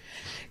lose.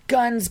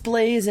 Guns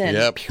blazing.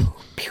 Yep. Pew,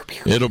 pew,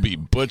 pew. It'll be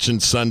Butch and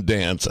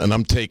Sundance, and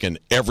I'm taking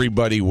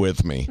everybody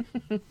with me.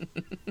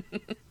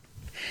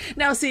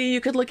 Now, see,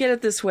 you could look at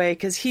it this way,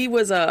 because he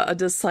was a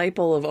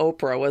disciple of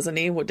Oprah, wasn't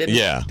he?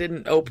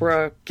 Didn't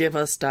Oprah give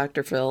us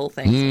Dr. Phil?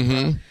 Thanks,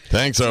 Oprah.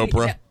 Thanks,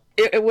 Oprah.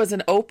 It was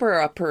an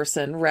Oprah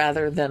person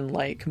rather than,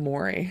 like,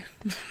 Maury.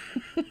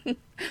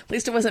 At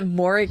least it wasn't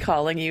Maury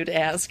calling you to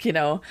ask,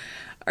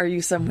 are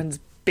you someone's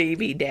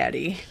baby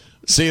daddy?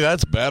 See,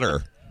 that's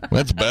better.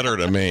 That's better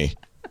to me.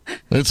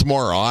 It's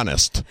more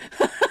honest.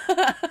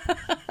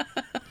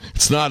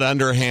 It's not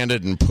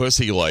underhanded and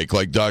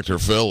pussy-like Dr.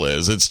 Phil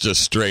is. It's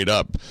just straight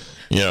up.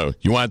 You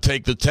want to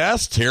take the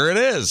test? Here it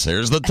is.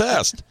 Here's the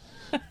test.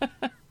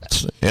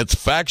 It's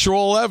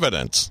factual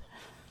evidence.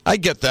 I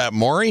get that,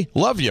 Maury.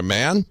 Love you,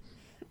 man.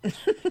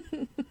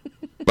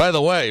 By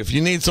the way, if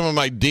you need some of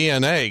my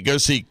DNA, go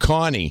see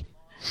Connie.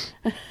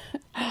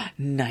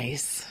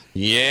 Nice.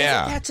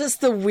 Yeah. Isn't that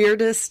just the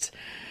weirdest?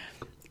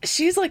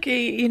 She's like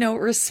a,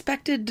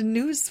 respected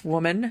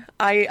newswoman.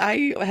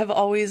 I have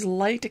always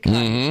liked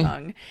Connie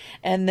Chung.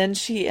 And then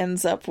she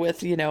ends up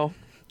with,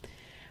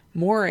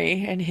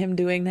 Maury and him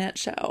doing that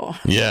show.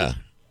 Yeah.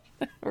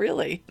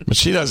 Really? But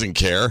she doesn't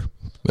care.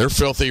 They're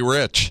filthy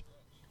rich.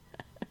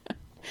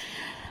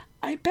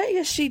 I bet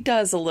you she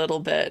does a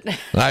little bit.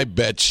 I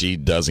bet she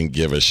doesn't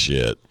give a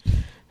shit.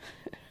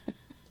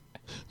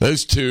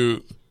 Those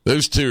two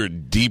are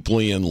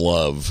deeply in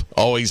love.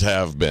 Always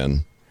have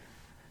been.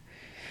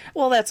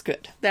 Well, that's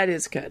good. That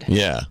is good.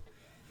 Yeah.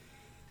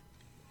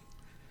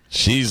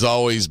 She's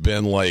always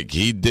been like,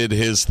 he did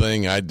his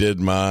thing, I did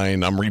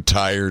mine. I'm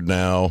retired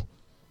now.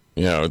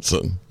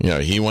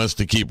 He wants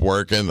to keep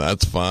working.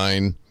 That's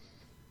fine.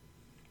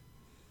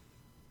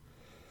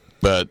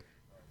 But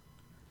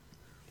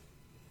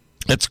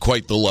it's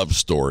quite the love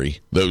story,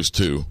 those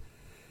two.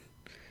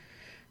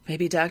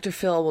 Maybe Dr.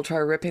 Phil will try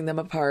ripping them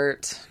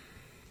apart.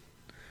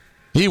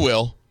 He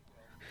will.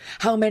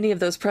 How many of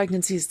those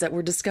pregnancies that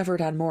were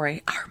discovered on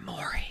Maury are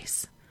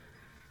Maury's?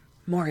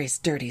 Maury's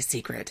dirty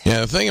secret.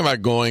 Yeah, the thing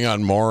about going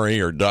on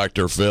Maury or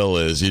Dr. Phil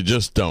is you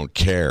just don't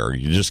care.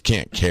 You just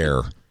can't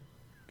care.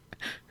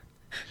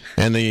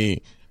 And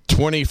the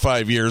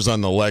 25 years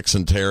on the Lex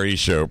and Terry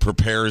show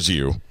prepares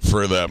you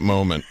for that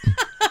moment.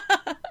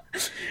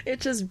 It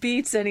just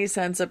beats any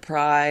sense of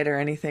pride or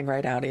anything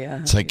right out of you.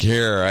 It's like,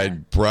 here, I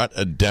brought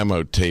a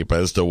demo tape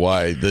as to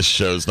why this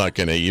show's not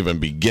going to even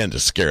begin to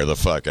scare the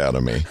fuck out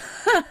of me.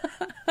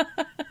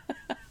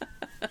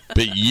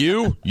 But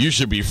you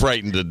should be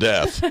frightened to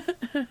death.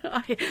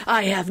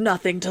 I have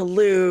nothing to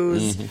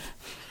lose.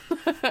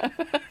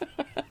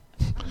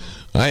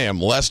 I am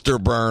Lester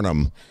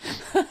Burnham.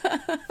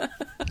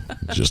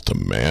 Just a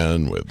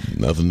man with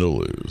nothing to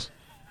lose.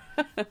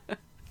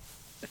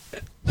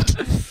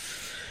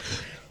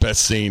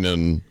 Best scene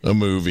in a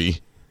movie.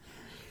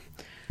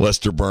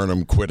 Lester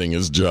Burnham quitting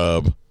his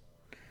job.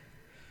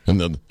 And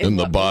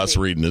the boss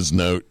movie? reading his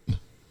note.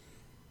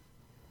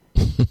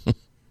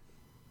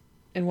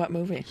 In what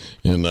movie?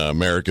 In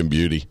American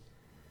Beauty.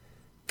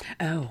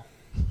 Oh.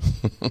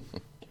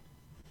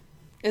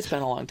 It's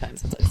been a long time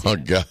since I've seen Oh,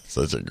 it. God,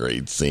 such a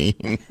great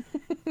scene.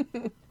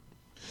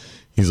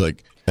 He's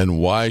like, and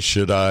why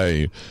should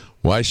I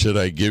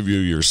give you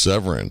your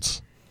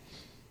severance?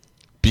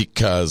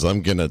 Because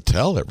I'm going to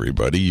tell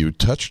everybody you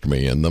touched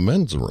me in the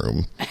men's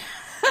room.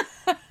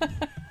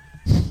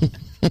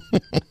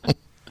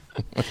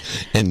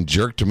 And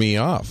jerked me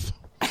off.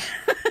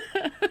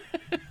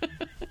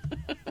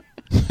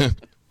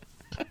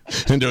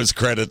 And to his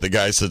credit, the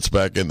guy sits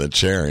back in the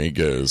chair and he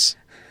goes,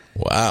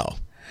 wow,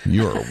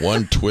 you are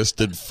one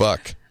twisted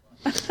fuck.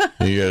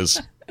 He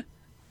goes,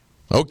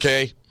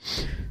 okay.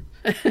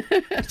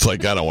 It's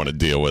like, I don't want to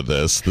deal with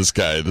this. This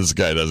guy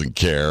doesn't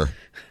care.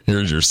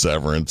 Here's your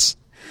severance.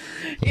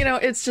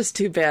 It's just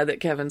too bad that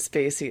Kevin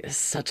Spacey is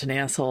such an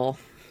asshole.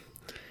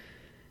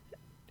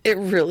 It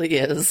really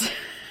is.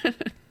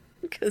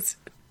 Because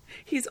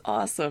he's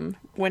awesome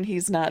when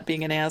he's not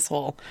being an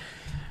asshole.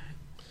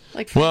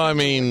 Well, I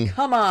mean,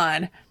 come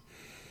on.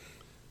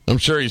 I'm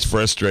sure he's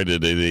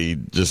frustrated that he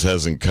just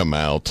hasn't come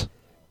out.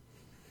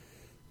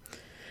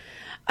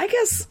 I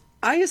guess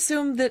I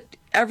assume that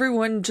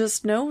everyone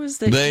just knows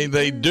that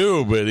They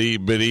do, but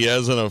he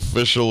has an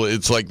official.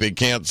 It's like they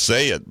can't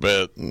say it,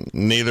 but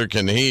neither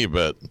can he.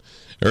 But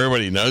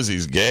everybody knows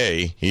he's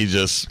gay. He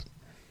just.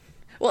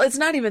 Well, it's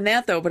not even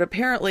that, though, but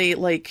apparently,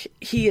 like,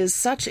 he is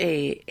such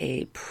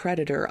a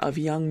predator of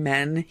young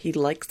men. He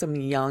likes them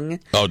young.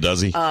 Oh, does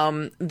he?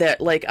 That,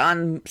 like,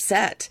 on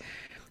set,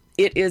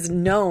 it is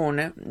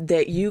known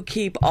that you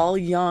keep all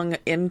young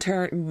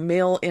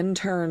male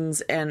interns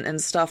and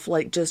stuff,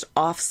 like, just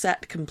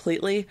offset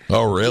completely.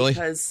 Oh, really?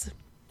 Because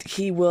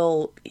he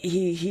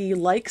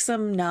likes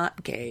them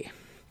not gay.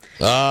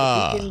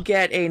 Ah. If he can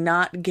get a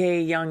not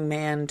gay young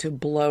man to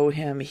blow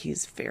him,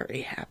 he's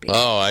very happy.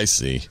 Oh, I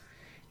see.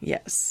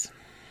 Yes.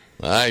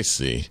 I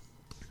see.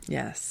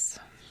 Yes.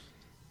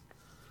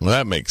 Well,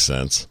 that makes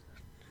sense.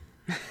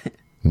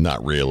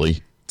 Not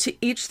really. To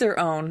each their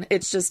own.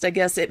 It's just, I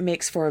guess, it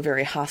makes for a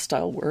very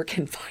hostile work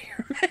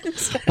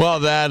environment. Well,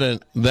 that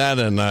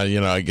and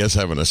I guess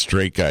having a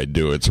straight guy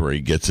do it's where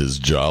he gets his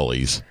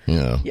jollies.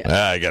 Yeah.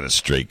 I got a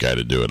straight guy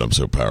to do it. I'm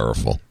so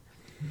powerful.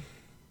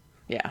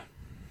 Yeah.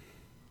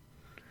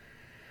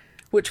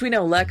 Which we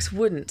know Lex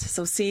wouldn't.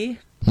 So see,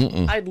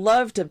 I'd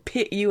love to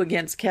pit you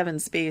against Kevin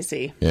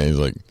Spacey. Yeah, he's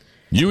like,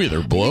 you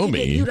either blow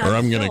me or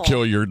I'm going to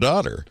kill your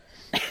daughter.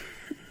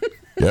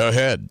 Go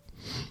ahead.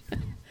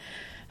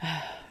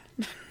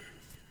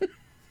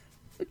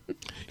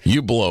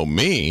 You blow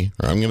me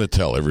or I'm going to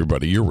tell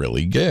everybody you're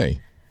really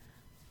gay.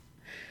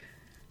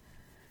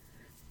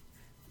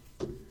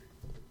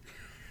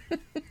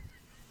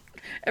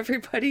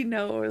 Everybody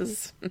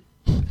knows.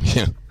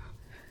 Yeah.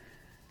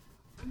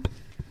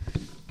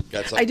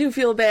 I do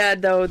feel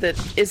bad, though, that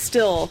it's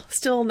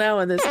still now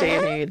in this day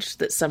and age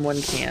that someone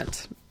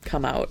can't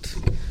come out.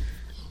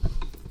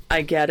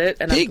 I get it,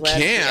 and I'm glad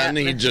he can.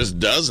 He just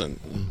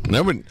doesn't.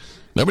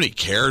 Nobody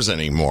cares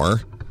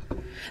anymore.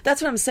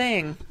 That's what I'm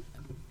saying.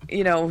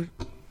 You know,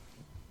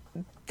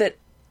 that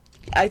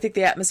I think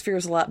the atmosphere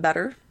is a lot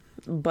better,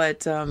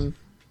 but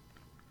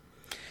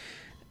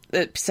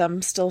that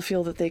some still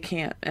feel that they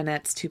can't, and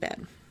that's too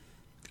bad.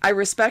 I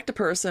respect a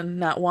person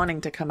not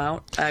wanting to come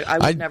out. I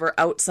would never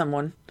out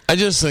someone. I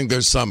just think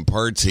there's some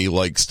parts he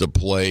likes to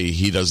play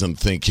he doesn't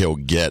think he'll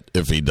get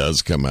if he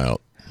does come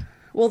out.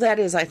 Well, that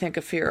is, I think,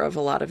 a fear of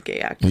a lot of gay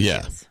actors.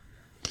 Yeah.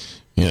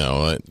 You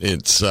know,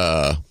 it's...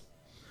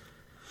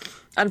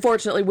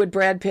 Unfortunately, would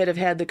Brad Pitt have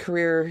had the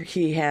career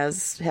he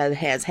has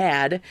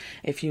had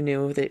if you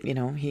knew that, you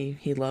know,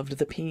 he loved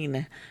the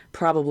peen?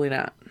 Probably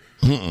not.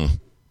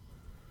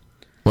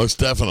 Most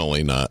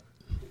definitely not.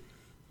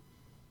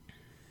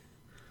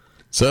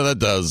 So that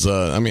does,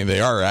 they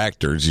are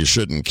actors. You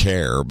shouldn't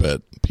care,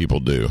 but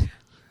people do.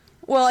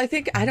 Well, I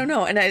don't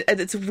know. And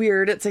it's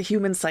weird. It's a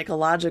human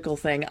psychological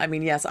thing. I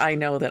mean, yes, I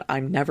know that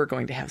I'm never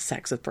going to have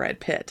sex with Brad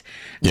Pitt.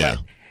 Yeah.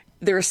 But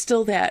there's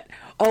still that,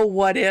 oh,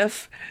 what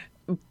if?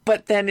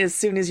 But then as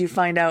soon as you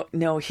find out,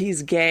 no,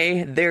 he's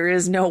gay, there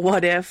is no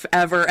what if,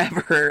 ever.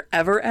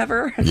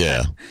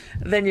 Yeah.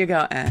 Then you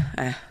go,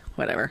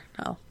 whatever.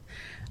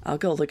 I'll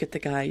go look at the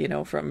guy, you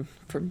know, from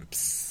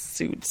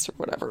Suits or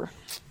whatever.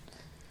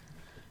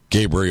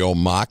 Gabriel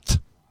Macht.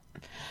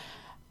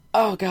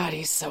 Oh God,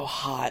 he's so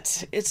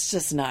hot. It's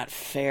just not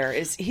fair.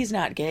 He's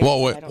not gay.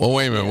 Well, wait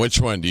a minute.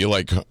 Which one do you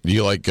like? Do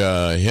you like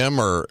him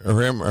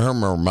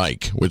or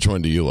Mike? Which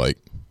one do you like?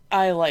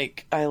 I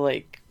like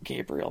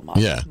Gabriel Macht.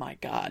 Yeah. My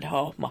God.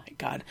 Oh my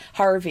God.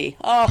 Harvey.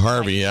 Oh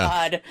Harvey. My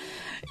God.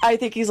 I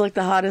think he's like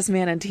the hottest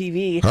man on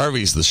TV.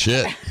 Harvey's the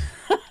shit.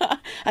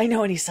 I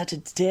know, and he's such a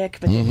dick,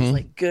 but then he's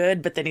like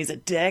good, but then he's a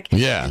dick.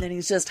 Yeah. And then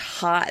he's just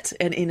hot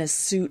and in a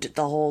suit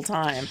the whole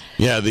time.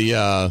 Yeah,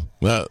 the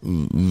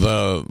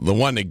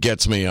one that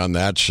gets me on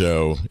that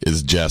show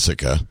is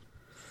Jessica.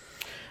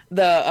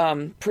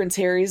 The Prince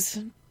Harry's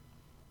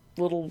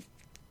little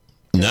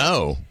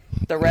No.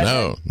 The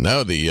redhead?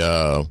 No,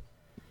 the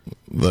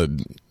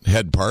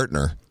head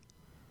partner.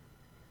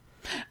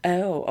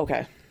 Oh,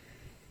 okay.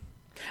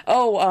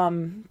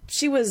 Oh,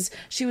 she was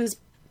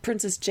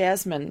Princess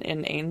Jasmine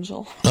in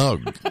Angel. Oh.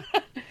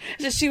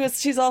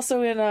 She's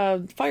also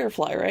in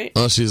Firefly, right?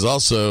 Oh, she's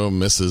also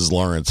Mrs.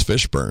 Lawrence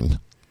Fishburne.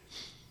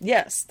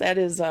 Yes, that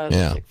is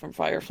the chick from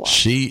Firefly.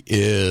 She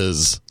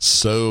is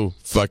so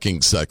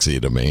fucking sexy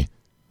to me.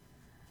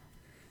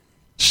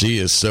 She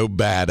is so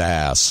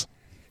badass.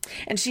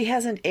 And she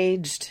hasn't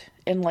aged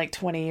in like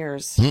 20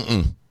 years.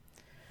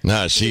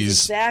 No,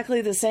 she's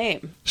exactly the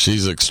same.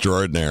 She's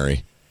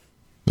extraordinary.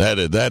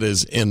 That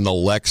is in the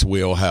Lex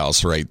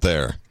wheelhouse right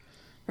there.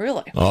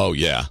 Really? Oh,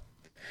 yeah.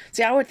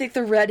 See, I would think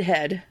the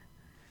redhead.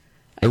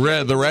 The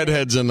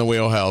redhead's in the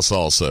wheelhouse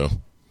also.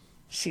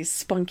 She's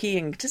spunky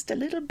and just a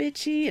little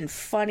bitchy and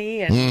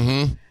funny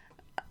and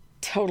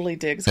totally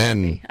digs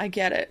me. I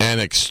get it.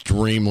 And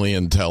extremely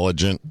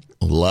intelligent.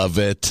 Love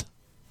it.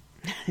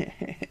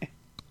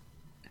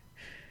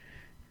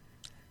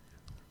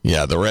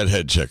 Yeah, the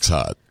redhead chick's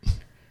hot.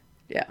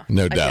 Yeah.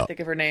 No doubt. I can't think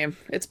of her name.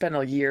 It's been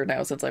a year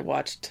now since I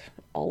watched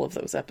all of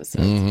those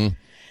episodes.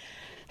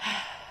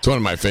 It's one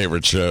of my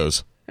favorite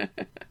shows.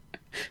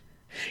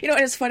 And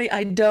it's funny,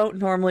 I don't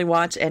normally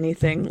watch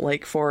anything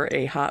like for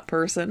a hot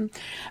person,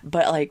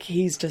 but like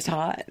he's just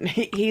hot.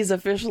 He's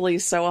officially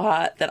so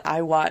hot that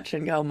I watch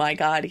and go, my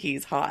God,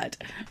 he's hot.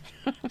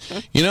 I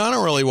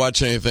don't really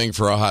watch anything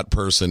for a hot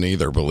person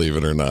either, believe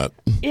it or not.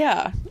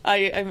 Yeah.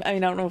 I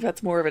don't know if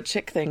that's more of a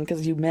chick thing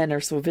because you men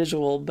are so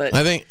visual, but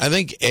I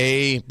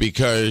think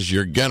because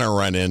you're going to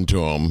run into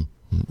them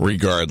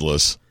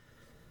regardless.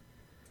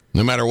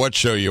 No matter what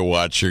show you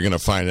watch, you're going to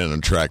find an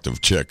attractive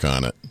chick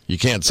on it. You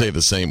can't say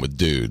the same with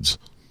dudes.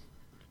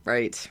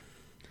 Right.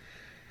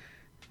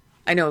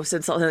 I know,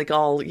 since like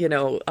all,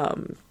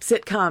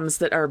 sitcoms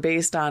that are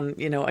based on,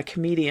 a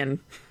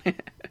comedian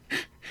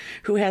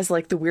who has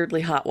like the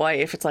weirdly hot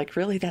wife, it's like,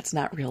 really? That's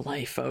not real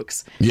life,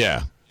 folks.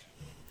 Yeah.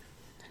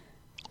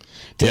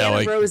 Dan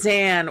and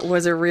Roseanne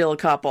was a real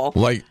couple.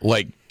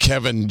 Like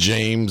Kevin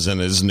James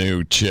and his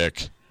new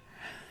chick.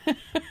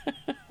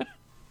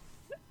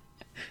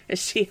 Is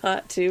she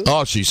hot too?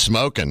 Oh, she's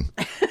smoking.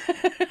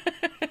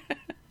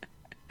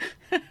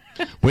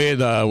 We had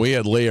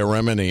Leah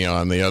Remini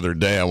on the other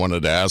day. I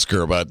wanted to ask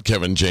her about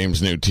Kevin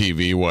James' new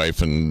TV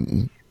wife,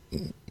 and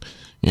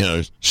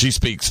she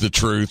speaks the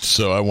truth.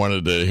 So I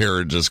wanted to hear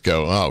her just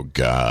go, "Oh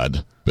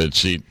God!"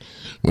 But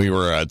we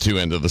were too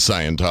into the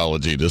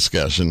Scientology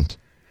discussion.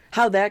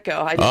 How'd that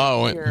go? I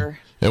didn't hear.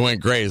 It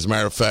went great. As a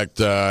matter of fact,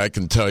 I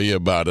can tell you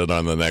about it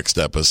on the next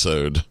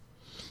episode.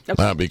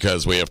 Okay.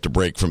 Because we have to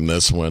break from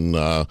this one.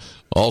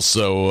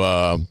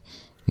 Also,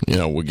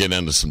 we'll get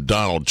into some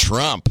Donald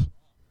Trump.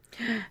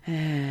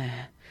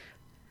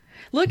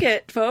 Look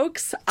at,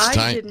 folks.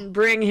 I didn't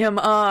bring him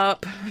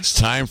up. It's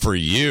time for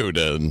you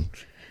to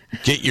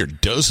get your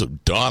dose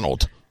of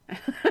Donald.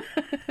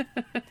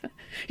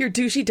 Your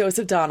douchey dose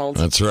of Donald.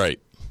 That's right.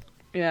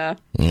 Yeah.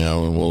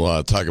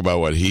 We'll talk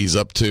about what he's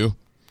up to,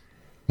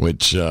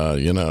 which,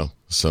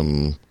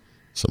 some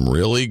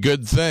really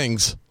good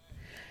things.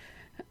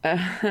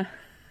 I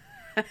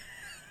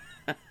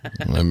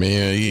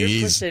mean,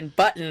 he's pushing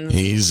buttons.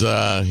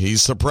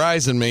 He's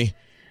surprising me.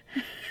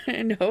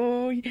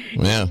 No.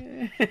 Yeah.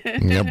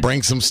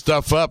 Bring some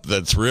stuff up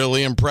that's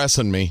really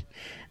impressing me.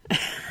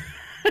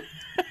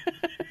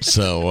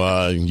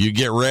 So you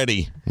get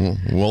ready.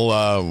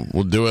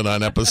 We'll do it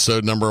on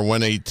episode number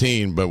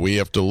 118, but we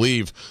have to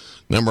leave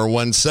number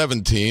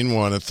 117.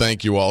 Want to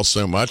thank you all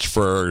so much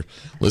for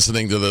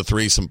listening to the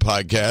Threesome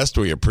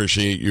Podcast. We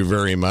appreciate you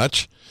very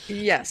much.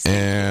 Yes.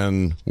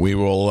 And we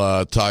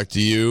will talk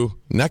to you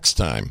next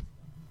time.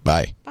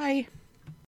 Bye. Bye.